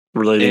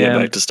 Relating it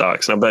back to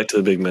stocks. Now back to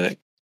the Big Mac.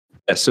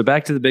 Yeah, so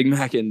back to the Big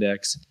Mac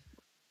index.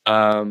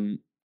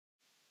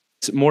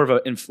 It's more of an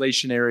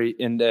inflationary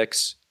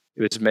index.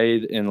 It was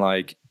made in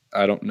like,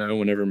 I don't know,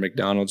 whenever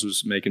McDonald's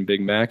was making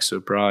Big Macs.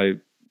 So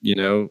probably, you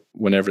know,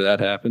 whenever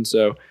that happened.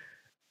 So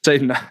say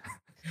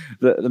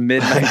the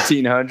mid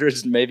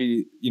 1900s,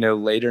 maybe, you know,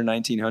 later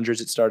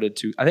 1900s, it started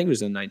to, I think it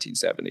was in the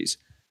 1970s.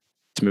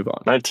 Let's move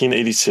on.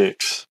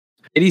 1986.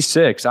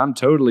 86. I'm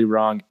totally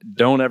wrong.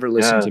 Don't ever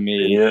listen to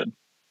me. Yeah.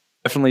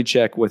 Definitely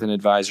check with an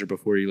advisor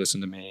before you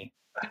listen to me.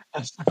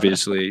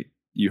 Obviously,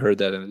 you heard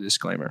that in the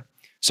disclaimer.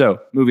 So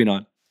moving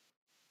on.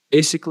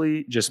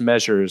 Basically just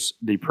measures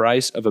the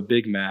price of a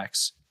Big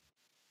Mac's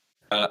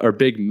or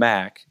Big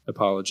Mac,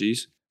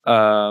 apologies.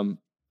 It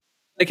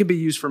can be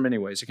used for many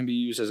ways. It can be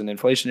used as an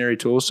inflationary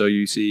tool. So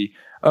you see,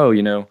 I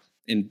don't know,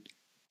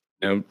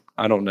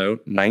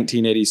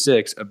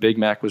 1986, a Big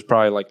Mac was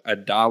probably like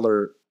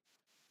 $1,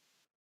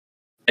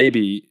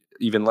 maybe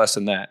even less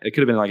than that. It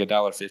could have been like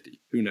 $1.50.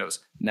 Who knows?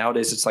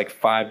 Nowadays, it's like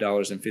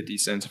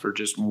 $5.50 for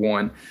just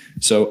one.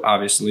 So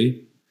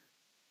obviously,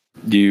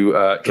 you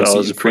can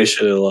see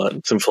appreciate it a lot.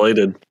 It's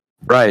inflated.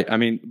 Right. I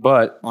mean,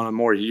 but on a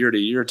more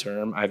year-to-year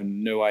term, I have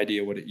no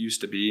idea what it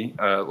used to be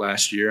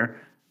last year.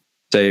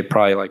 Say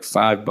probably like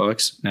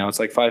 $5. Now it's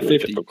like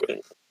 $5.50.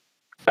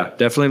 Yeah,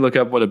 definitely look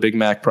up what a Big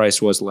Mac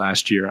price was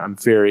last year. I'm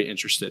very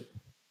interested.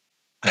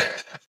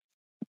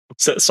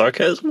 Is that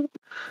sarcasm?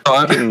 Oh,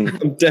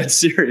 I'm dead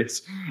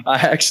serious. I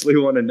actually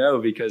want to know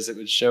because it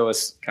would show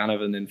us kind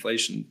of an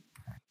inflation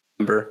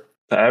number.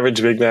 The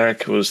average Big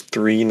Mac was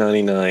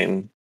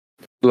 $3.99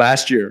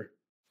 last year.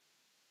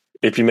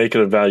 If you make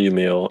it a value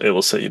meal, it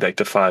will set you back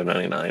to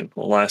 $5.99.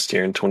 Well, last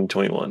year in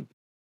 2021.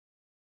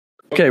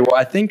 Okay, well,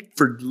 I think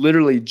for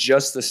literally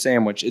just the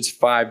sandwich, it's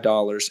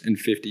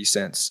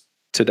 $5.50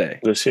 today.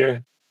 This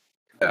year?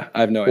 Yeah,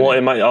 I have no idea. Well,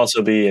 it might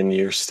also be in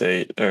your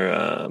state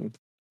or.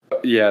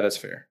 Yeah, that's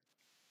fair.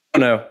 I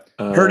don't know.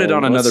 Heard it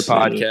on another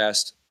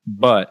podcast,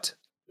 but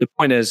the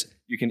point is,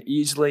 you can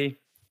easily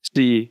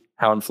see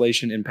how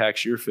inflation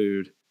impacts your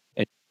food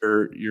and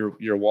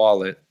your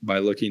wallet by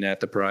looking at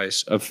the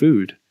price of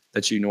food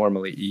that you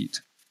normally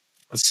eat.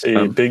 Let's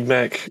see, Big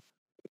Mac,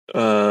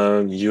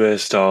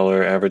 U.S.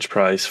 dollar average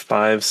price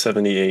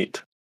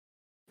 $5.78.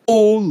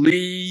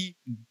 Holy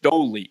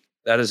doly!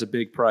 That is a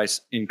big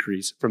price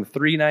increase from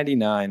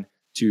 $3.99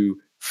 to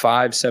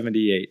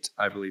 $5.78.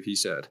 I believe he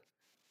said.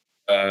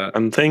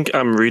 I'm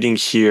reading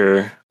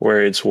here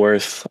where it's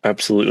worth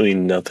absolutely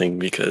nothing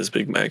because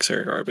Big Macs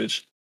are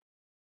garbage.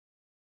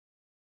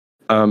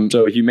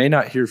 So you may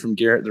not hear from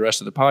Garrett the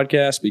rest of the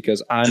podcast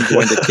because I'm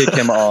going to kick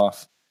him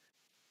off.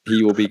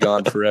 He will be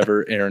gone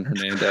forever, Aaron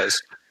Hernandez.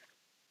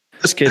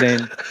 Just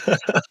kidding.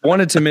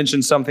 Wanted to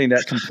mention something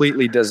that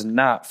completely does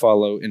not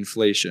follow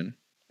inflation,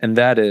 and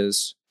that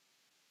is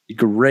the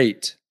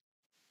great,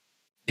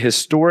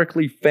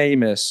 historically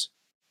famous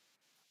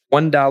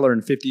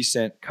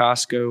 $1.50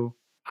 Costco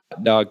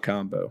hot dog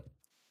combo.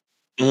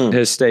 It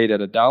has stayed at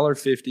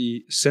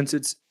 $1.50 since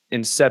its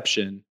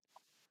inception.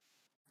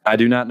 I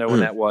do not know when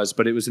that was,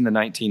 but it was in the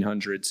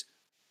 1900s.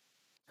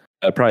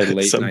 Probably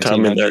late sometime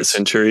 1900s. In that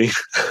century.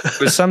 It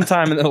was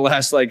sometime in the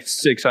last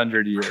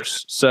 600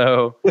 years.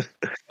 So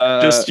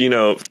just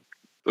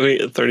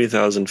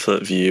 30,000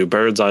 foot view,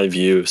 bird's eye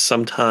view,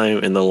 sometime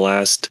in the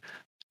last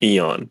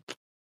eon.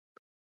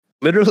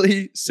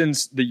 Literally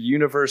since the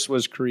universe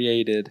was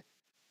created,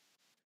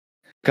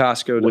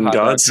 Costco. When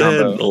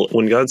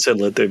God said,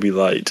 "Let there be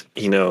light,"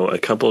 a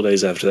couple of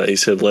days after that, He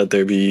said, "Let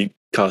there be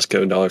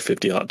Costco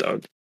 $1.50 hot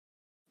dog."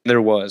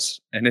 There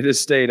was, and it has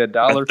stayed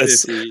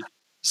 $1.50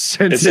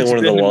 since it's in one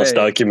of the lost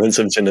documents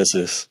of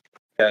Genesis.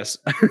 Yes,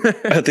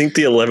 I think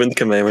the 11th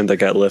commandment that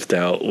got left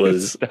out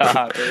was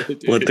let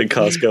the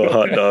Costco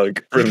hot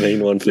dog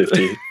remain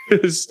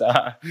 $1.50.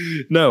 Stop.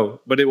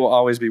 No, but it will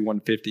always be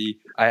 $1.50.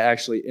 I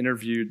actually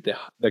interviewed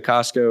the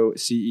Costco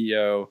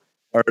CEO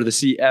or the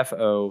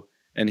CFO,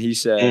 and he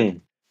said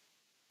it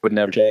would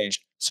never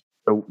change.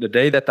 So the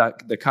day that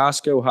the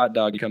Costco hot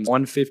dog becomes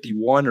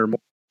 $1.51 or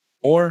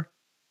more,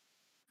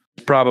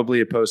 it's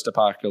probably a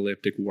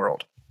post-apocalyptic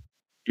world.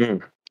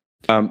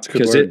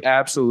 Because it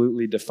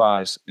absolutely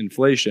defies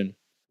inflation.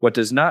 What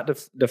does not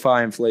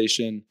defy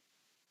inflation?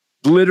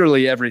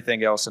 Literally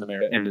everything else in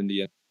America and in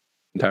the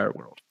entire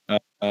world.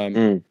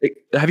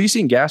 Have you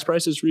seen gas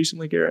prices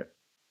recently, Garrett?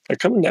 They're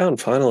coming down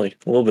finally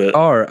a little bit.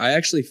 I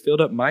actually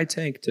filled up my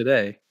tank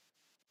today,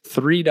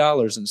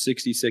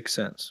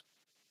 $3.66.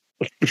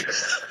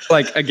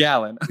 Like a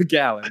gallon.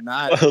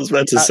 Not. I was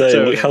about to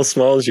say, how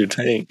small is your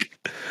tank?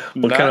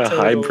 What kind of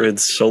hybrid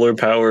solar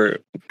power?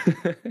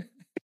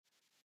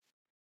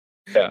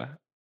 Yeah.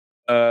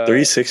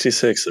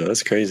 366 though.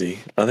 That's crazy.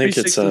 I think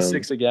it's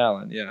 $3.66 a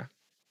gallon. Yeah.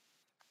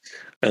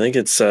 I think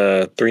it's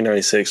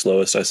 396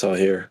 lowest I saw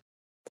here.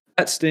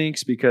 That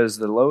stinks because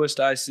the lowest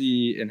I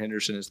see in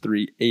Henderson is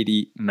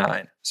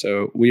 389.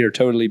 So we are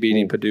totally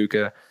beating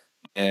Paducah,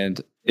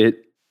 and it's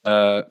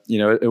a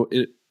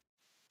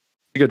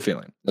good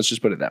feeling. Let's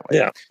just put it that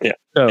way. Yeah.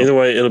 So, either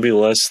way, it'll be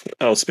less.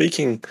 Oh,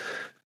 speaking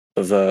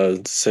of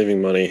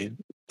saving money,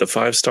 the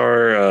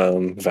 5-star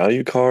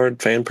value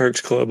card, Fan Perks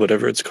Club,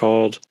 whatever it's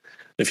called.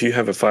 If you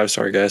have a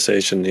 5-star gas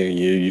station near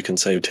you, you can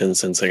save 10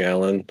 cents a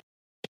gallon.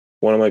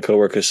 One of my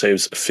coworkers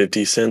saves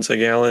 50 cents a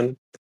gallon.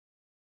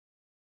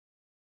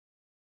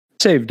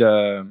 Saved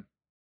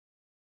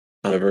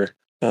whatever.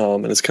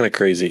 And it's kind of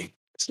crazy.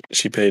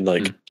 She paid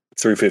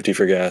 $3.50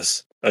 for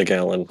gas a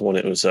gallon when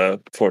it was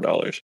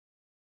 $4.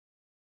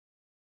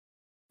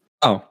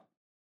 Oh.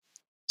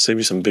 Save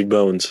you some big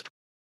bones.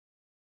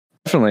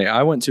 Definitely.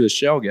 I went to a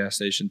Shell gas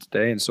station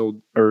today and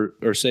sold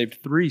or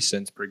saved 3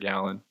 cents per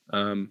gallon.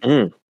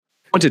 Went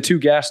to 2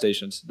 gas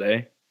stations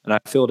today and I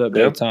filled up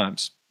both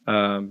times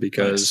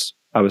because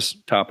I was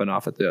topping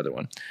off at the other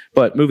one.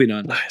 But moving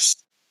on. Nice.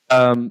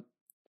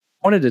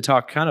 Wanted to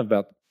talk kind of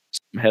about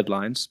some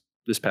headlines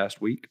this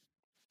past week.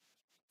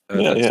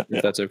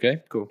 If that's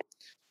okay. Cool.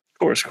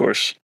 Of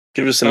course.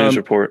 Give us a news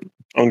report.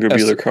 Unger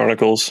Buehler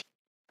Chronicles.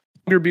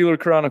 Unger Buehler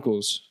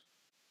Chronicles.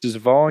 This is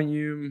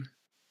volume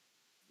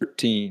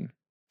 13.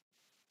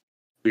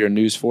 We are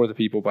news for the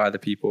people, by the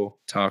people.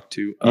 Talk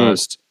to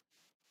us.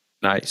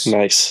 Nice.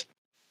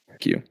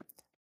 Thank you.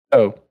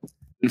 So,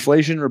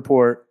 inflation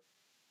report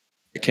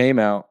that came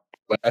out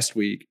last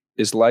week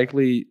is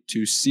likely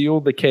to seal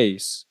the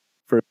case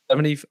for a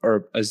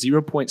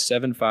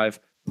 0.75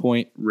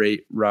 point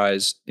rate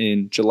rise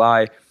in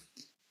July. It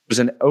was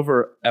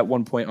at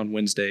one point on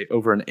Wednesday,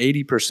 over an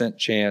 80%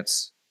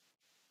 chance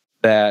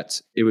that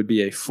it would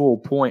be a full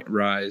point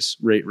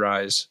rate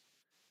rise,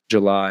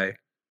 July.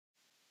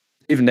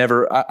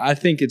 I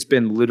think it's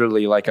been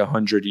literally like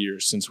 100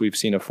 years since we've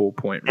seen a full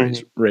point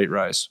rate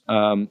rise.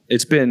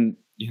 It's been,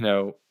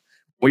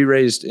 we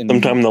raised in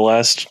sometime in the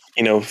last,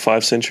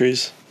 5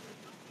 centuries.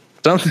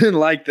 Something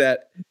like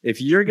that.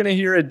 If you're going to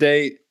hear a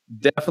date,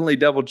 definitely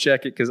double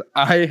check it because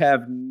I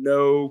have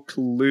no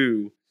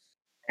clue.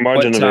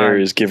 Margin of error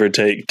is give or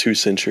take 2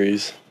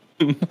 centuries.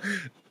 Said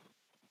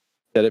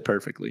it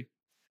perfectly.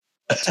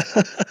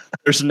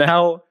 There's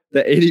now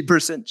the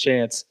 80%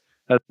 chance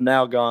has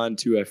now gone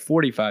to a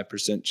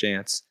 45%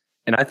 chance.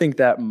 And I think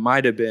that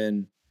might have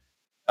been,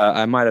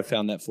 I might have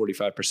found that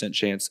 45%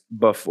 chance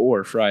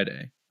before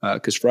Friday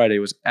because Friday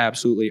was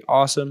absolutely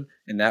awesome.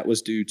 And that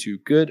was due to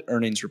good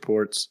earnings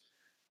reports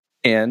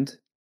and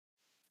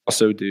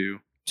also due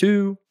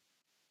to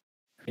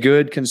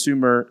good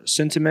consumer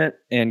sentiment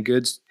and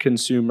good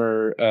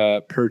consumer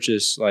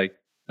purchase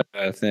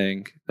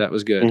thing. That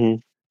was good.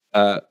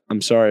 Mm-hmm.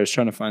 I'm sorry, I was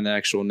trying to find the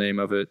actual name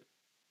of it.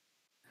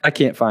 I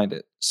can't find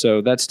it.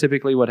 So that's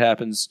typically what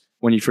happens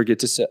when you forget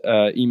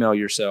to email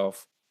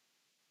yourself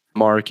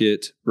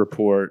market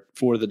report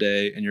for the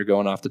day and you're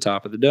going off the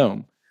top of the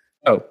dome.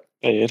 Oh,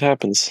 hey, it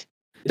happens.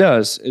 It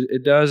does.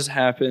 It does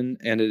happen,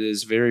 and it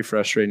is very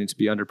frustrating to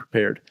be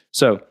underprepared.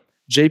 So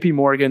JP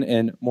Morgan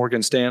and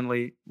Morgan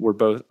Stanley were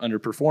both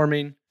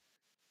underperforming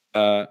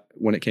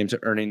when it came to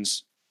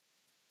earnings,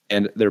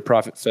 and their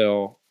profit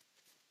fell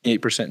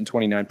 8% and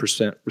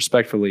 29%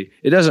 respectively.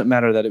 It doesn't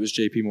matter that it was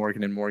JP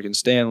Morgan and Morgan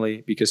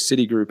Stanley because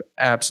Citigroup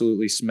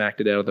absolutely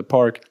smacked it out of the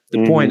park.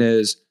 The point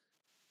is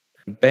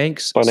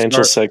banks,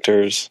 financial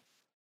sectors,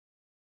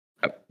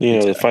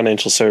 the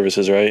financial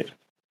services, right?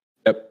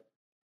 Yep.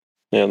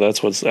 Yeah,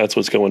 that's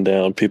what's going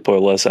down. People are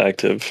less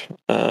active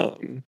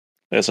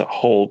as a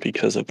whole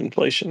because of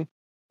inflation,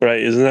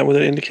 right? Isn't that what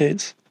it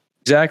indicates?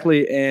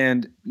 Exactly,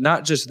 and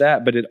not just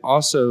that, but it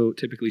also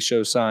typically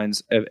shows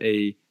signs of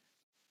a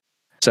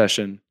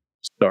recession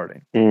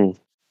starting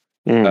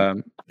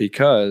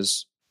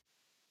because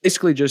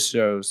basically just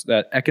shows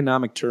that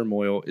economic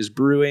turmoil is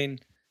brewing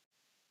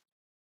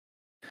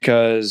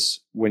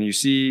because when you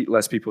see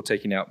less people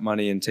taking out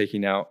money and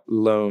taking out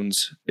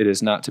loans, it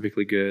is not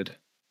typically good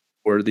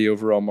for the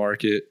overall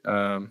market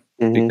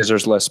because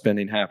there's less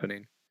spending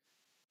happening.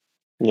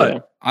 Yeah.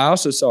 But I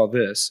also saw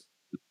this,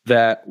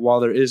 that while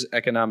there is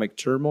economic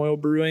turmoil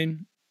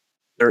brewing,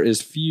 there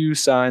is few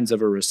signs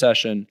of a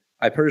recession.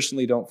 I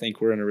personally don't think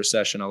we're in a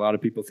recession. A lot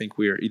of people think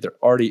we are either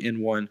already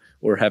in one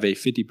or have a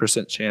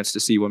 50% chance to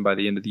see one by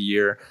the end of the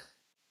year.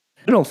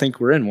 I don't think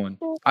we're in one.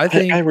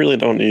 I really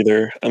don't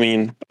either. I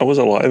mean, I was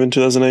alive in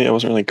 2008. I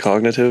wasn't really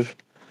cognitive.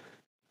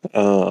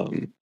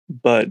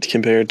 But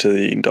compared to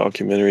the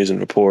documentaries and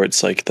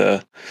reports, like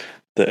the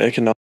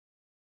economic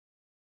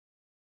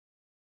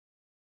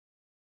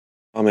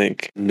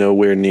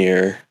nowhere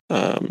near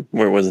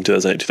where it was in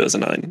 2008,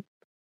 2009.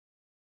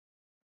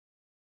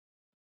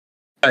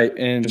 Right,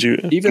 and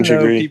even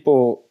though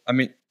people,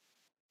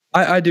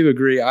 I do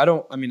agree.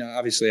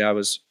 Obviously I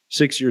was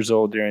 6 years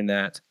old during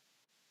that.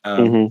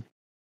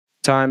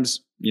 Times,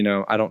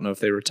 I don't know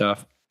if they were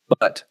tough,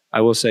 but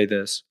I will say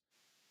this.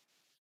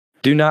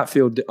 Do not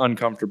feel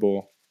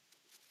uncomfortable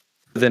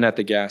than at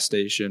the gas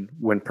station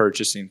when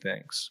purchasing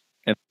things.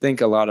 And I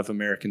think a lot of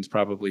Americans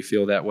probably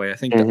feel that way. I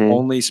think the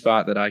only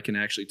spot that I can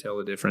actually tell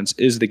a difference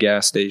is the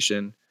gas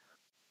station.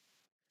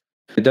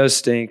 It does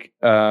stink.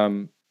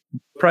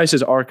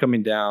 Prices are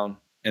coming down,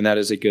 and that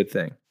is a good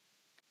thing.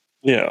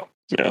 Yeah.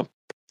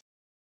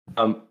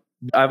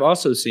 I've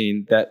also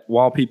seen that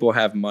while people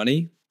have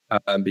money,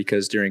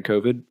 because during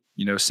COVID,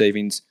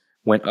 savings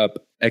went up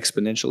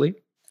exponentially.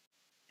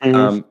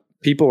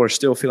 People are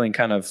still feeling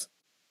kind of,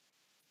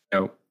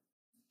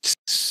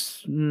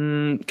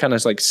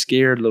 like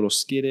scared, a little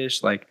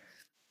skittish, like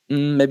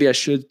maybe I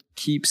should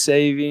keep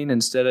saving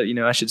instead of,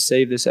 I should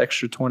save this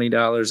extra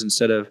 $20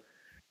 instead of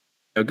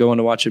going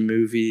to watch a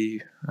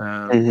movie.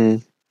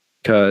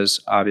 Because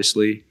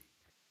obviously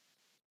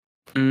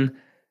we're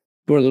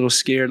a little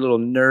scared, a little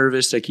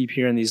nervous. I keep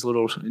hearing these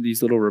little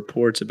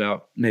reports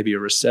about maybe a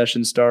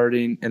recession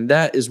starting, and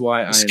that is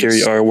why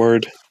scary R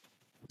word.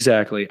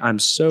 Exactly. I'm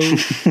so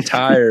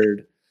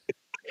tired.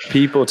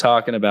 People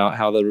talking about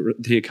how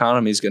the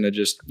economy is going to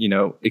just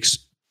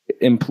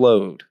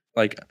implode.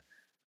 Like,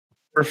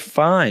 we're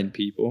fine,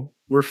 people.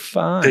 We're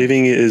fine.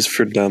 Saving is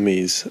for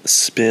dummies.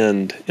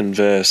 Spend,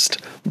 invest,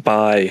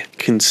 buy,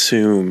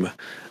 consume.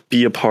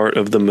 Be a part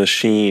of the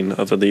machine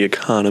of the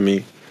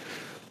economy.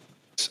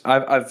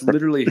 I've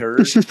literally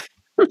heard.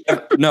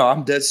 No,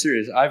 I'm dead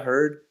serious. I've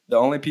heard the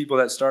only people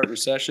that start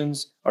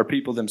recessions are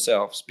people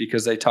themselves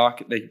because they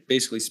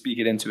basically speak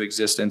it into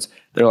existence.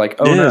 They're like,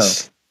 oh no.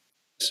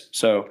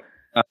 So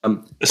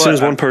as soon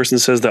as one person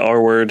says the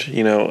R word,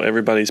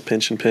 everybody's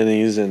pinching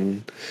pennies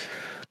and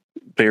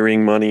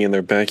burying money in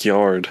their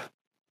backyard.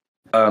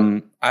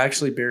 I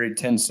actually buried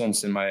 10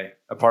 cents in my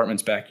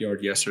apartment's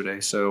backyard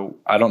yesterday, so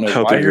I don't know why.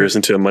 Hope it grows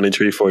into a money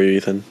tree for you,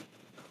 Ethan.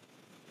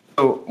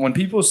 So when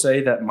people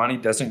say that money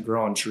doesn't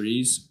grow on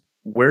trees,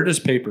 where does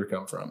paper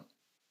come from?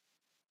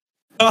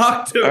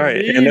 Talk to All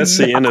right, me and that's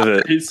the end of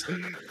it. nice.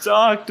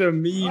 Talk to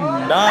me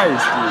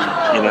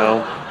nice, You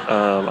know,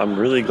 I'm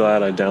really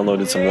glad I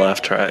downloaded some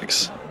laugh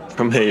tracks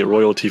from a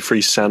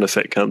royalty-free sound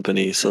effect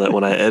company, so that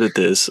when I edit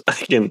this, I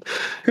can,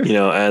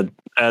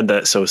 add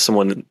that so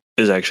someone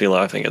is actually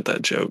laughing at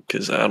that joke,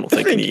 because I don't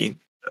think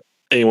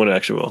anyone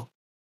actually will.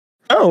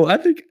 Oh, I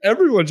think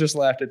everyone just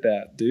laughed at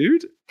that,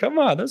 dude. Come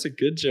on, that's a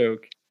good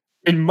joke.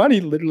 And money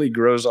literally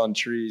grows on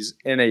trees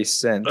in a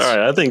sense. All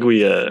right, I think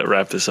we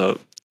wrap this up.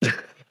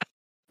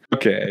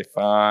 Okay,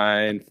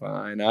 fine.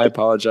 I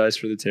apologize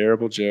for the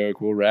terrible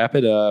joke. We'll wrap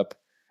it up.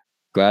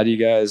 Glad you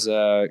guys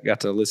got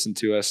to listen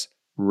to us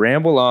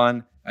ramble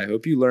on. I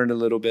hope you learned a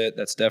little bit.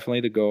 That's definitely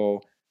the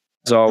goal.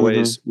 As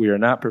always, we are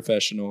not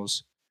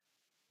professionals.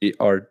 We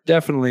are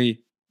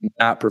definitely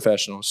not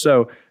professionals.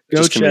 So go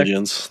just check.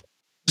 Comedians.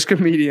 Just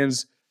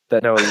comedians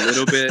that know a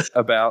little bit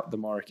about the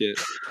market.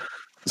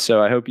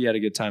 So I hope you had a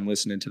good time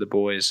listening to the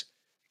boys.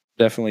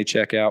 Definitely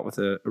check out with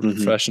a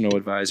professional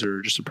advisor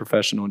or just a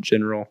professional in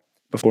general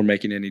before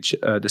making any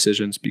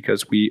decisions,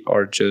 because we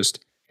are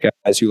just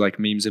guys who like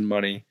memes and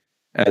money,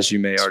 as you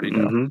may already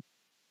know.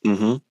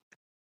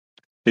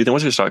 Ethan,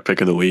 what's your stock pick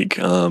of the week?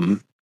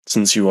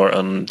 Since you are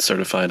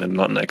uncertified and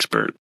not an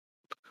expert.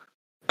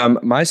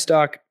 My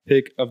stock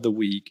pick of the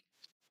week.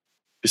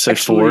 You say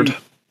Ford?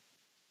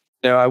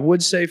 No, I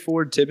would say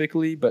Ford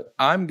typically, but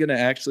I'm going to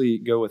actually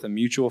go with a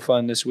mutual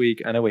fund this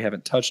week. I know we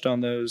haven't touched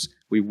on those.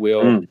 We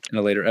will in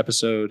a later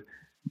episode,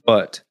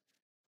 but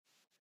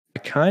I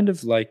kind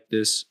of like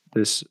this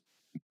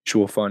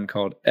mutual fund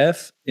called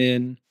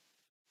FNILX.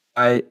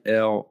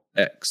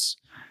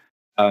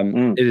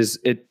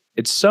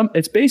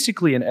 It's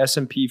basically an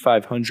S&P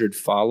 500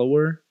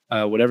 follower.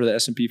 Whatever the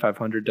S&P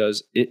 500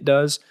 does, it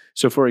does.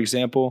 So, for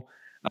example,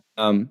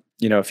 a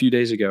few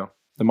days ago,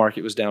 the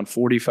market was down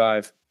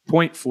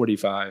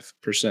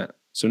 0.45%.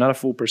 So not a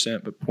full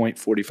percent, but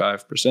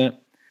 0.45%.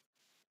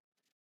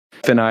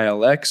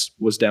 FNILX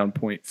was down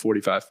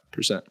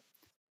 0.45%.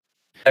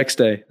 Next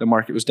day, the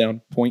market was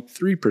down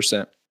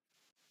 0.3%.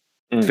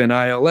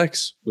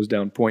 FNILX was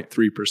down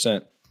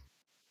 0.3%.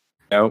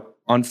 Now,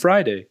 on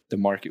Friday, the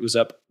market was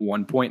up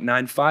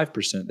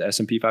 1.95%. The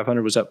S&P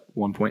 500 was up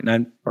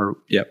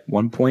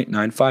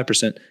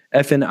 1.95%.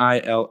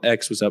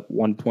 FNILX was up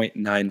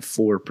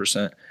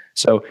 1.94%.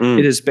 So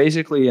it is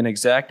basically an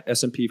exact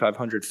S&P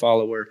 500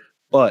 follower,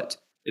 but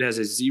it has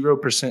a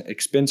 0%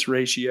 expense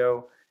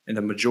ratio. And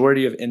the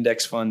majority of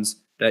index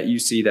funds that you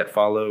see that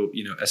follow,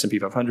 S&P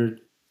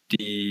 500,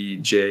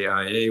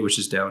 DJIA, which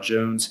is Dow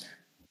Jones,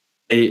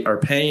 they are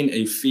paying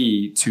a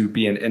fee to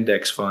be an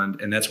index fund,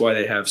 and that's why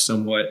they have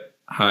somewhat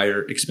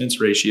higher expense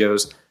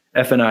ratios.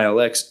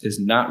 FNILX is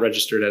not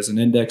registered as an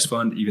index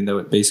fund, even though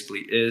it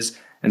basically is.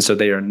 And so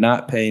they are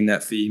not paying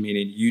that fee,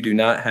 meaning you do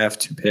not have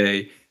to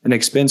pay an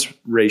expense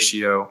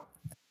ratio.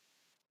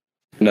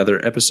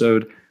 Another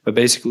episode, but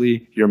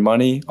basically your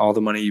money, all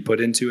the money you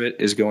put into it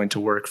is going to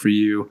work for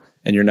you,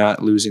 and you're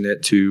not losing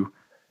it to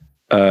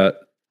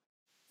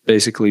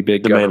basically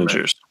big government.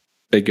 Managers.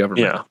 Big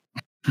government. Yeah.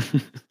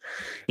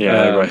 Yeah,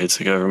 everybody hates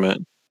the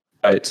government.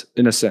 Right,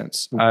 in a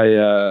sense.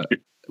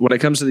 When it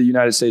comes to the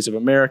United States of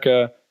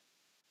America,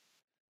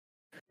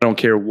 I don't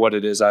care what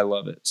it is, I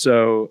love it.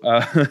 So,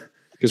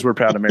 because we're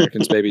proud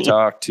Americans, baby,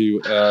 talk to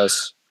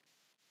us.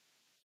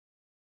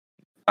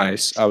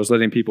 Nice. I was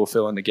letting people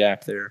fill in the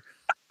gap there.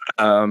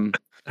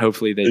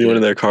 Hopefully they Anyone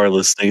in their car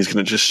listening is going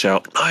to just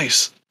shout,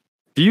 nice.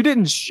 If you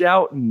didn't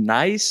shout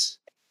nice,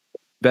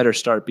 better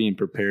start being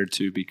prepared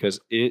to, because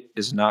it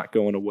is not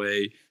going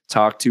away.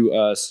 Talk to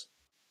us.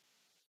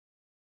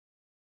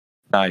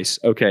 Nice.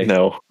 Okay.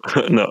 No.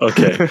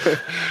 Okay.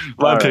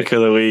 My pick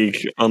of the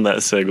week on that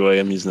segue,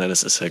 I'm using that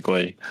as a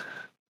segue,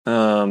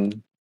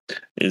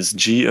 is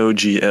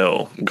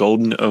GOGL,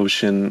 Golden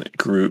Ocean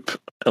Group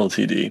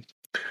Ltd.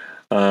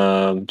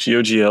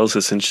 GOGL is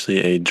essentially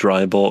a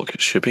dry bulk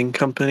shipping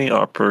company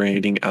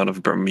operating out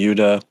of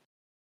Bermuda.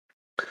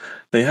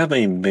 They have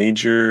a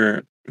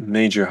major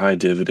high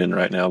dividend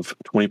right now of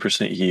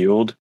 20%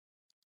 yield.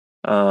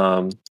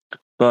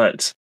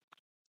 But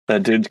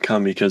that did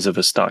come because of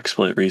a stock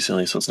split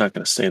recently, so it's not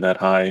going to stay that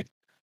high.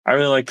 I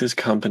really like this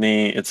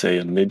company. It's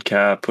a mid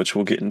cap, which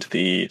we'll get into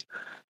the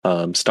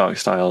stock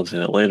styles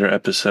in a later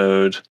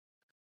episode.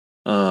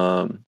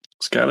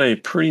 It's got a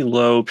pretty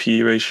low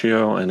P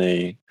ratio and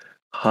a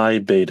high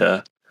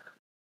beta.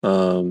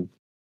 So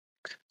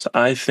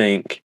I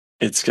think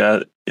it's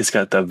got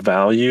the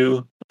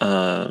value,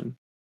 but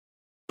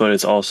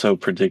it's also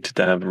predicted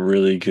to have a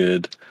really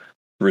good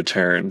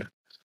return.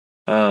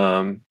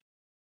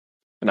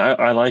 And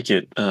I like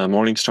it.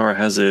 Morningstar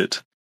has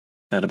it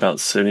at about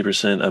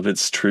 70% of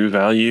its true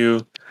value.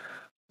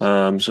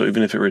 So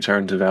even if it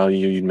returned to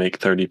value, you'd make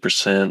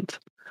 30%.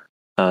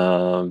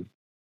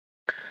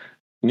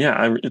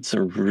 It's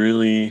a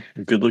really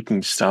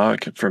good-looking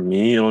stock. For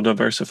me, it'll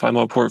diversify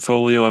my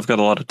portfolio. I've got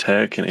a lot of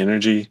tech and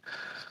energy.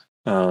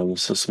 So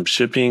some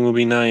shipping will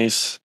be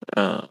nice.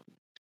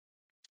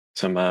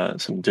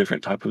 Some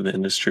different type of the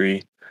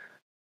industry.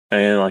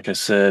 And like I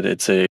said,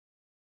 it's a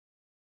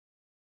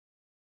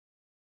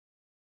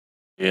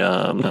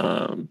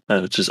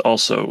which is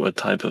also a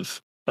type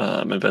of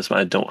investment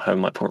I don't have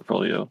in my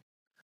portfolio.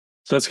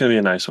 So that's going to be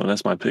a nice one.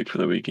 That's my pick for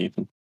the week,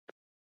 Ethan.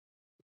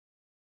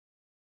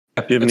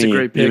 Do you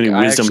have any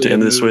wisdom to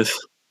end this with?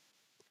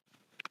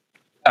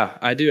 Yeah,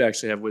 I do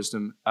actually have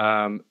wisdom.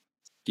 Thank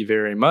you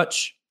very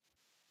much.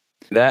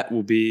 That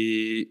will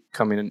be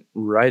coming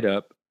right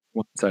up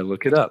once I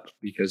look it up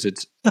because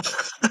it's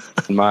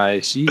in my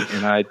sheet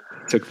and I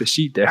took the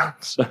sheet down.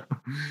 So,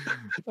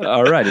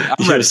 all righty.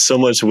 You have so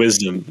much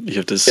wisdom. You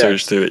have to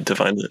search through it to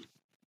find it.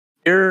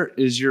 Here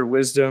is your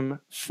wisdom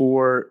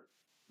for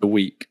the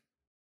week.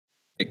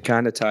 It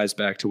kind of ties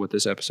back to what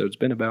this episode's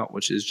been about,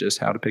 which is just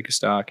how to pick a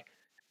stock.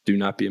 Do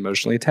not be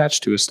emotionally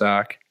attached to a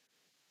stock.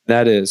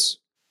 That is,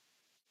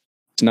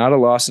 it's not a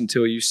loss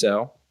until you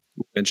sell.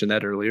 We mentioned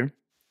that earlier.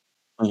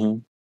 Mm-hmm.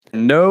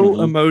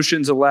 No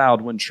emotions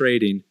allowed when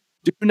trading.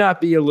 Do not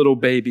be a little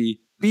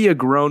baby. Be a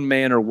grown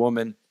man or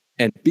woman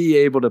and be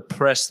able to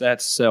press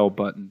that sell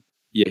button.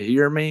 You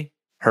hear me?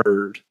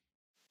 Heard.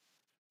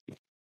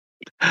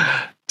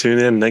 Tune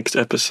in next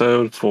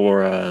episode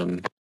for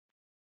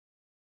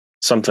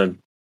something.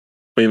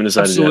 We haven't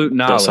decided Absolute yet.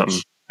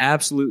 Knowledge.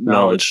 Absolute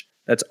knowledge.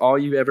 That's all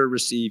you ever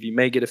receive. You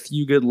may get a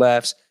few good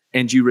laughs,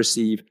 and you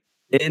receive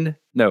KNOL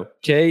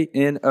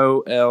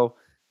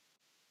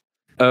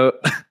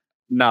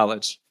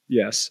knowledge.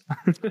 Yes.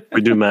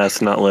 We do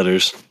math, not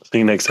letters. See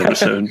you next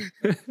episode.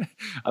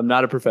 I'm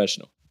not a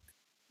professional.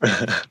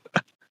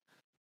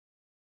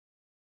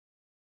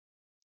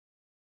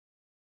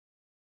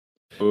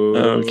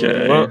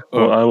 Okay. Well,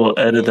 I will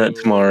edit that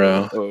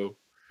tomorrow.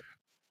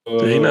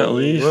 Did he not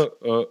leave? How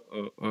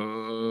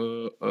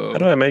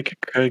do I make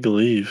Craig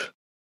leave?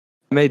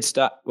 I made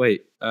stop.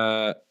 Wait.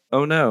 Oh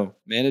no.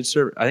 Manage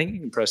server. I think you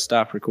can press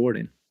stop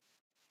recording.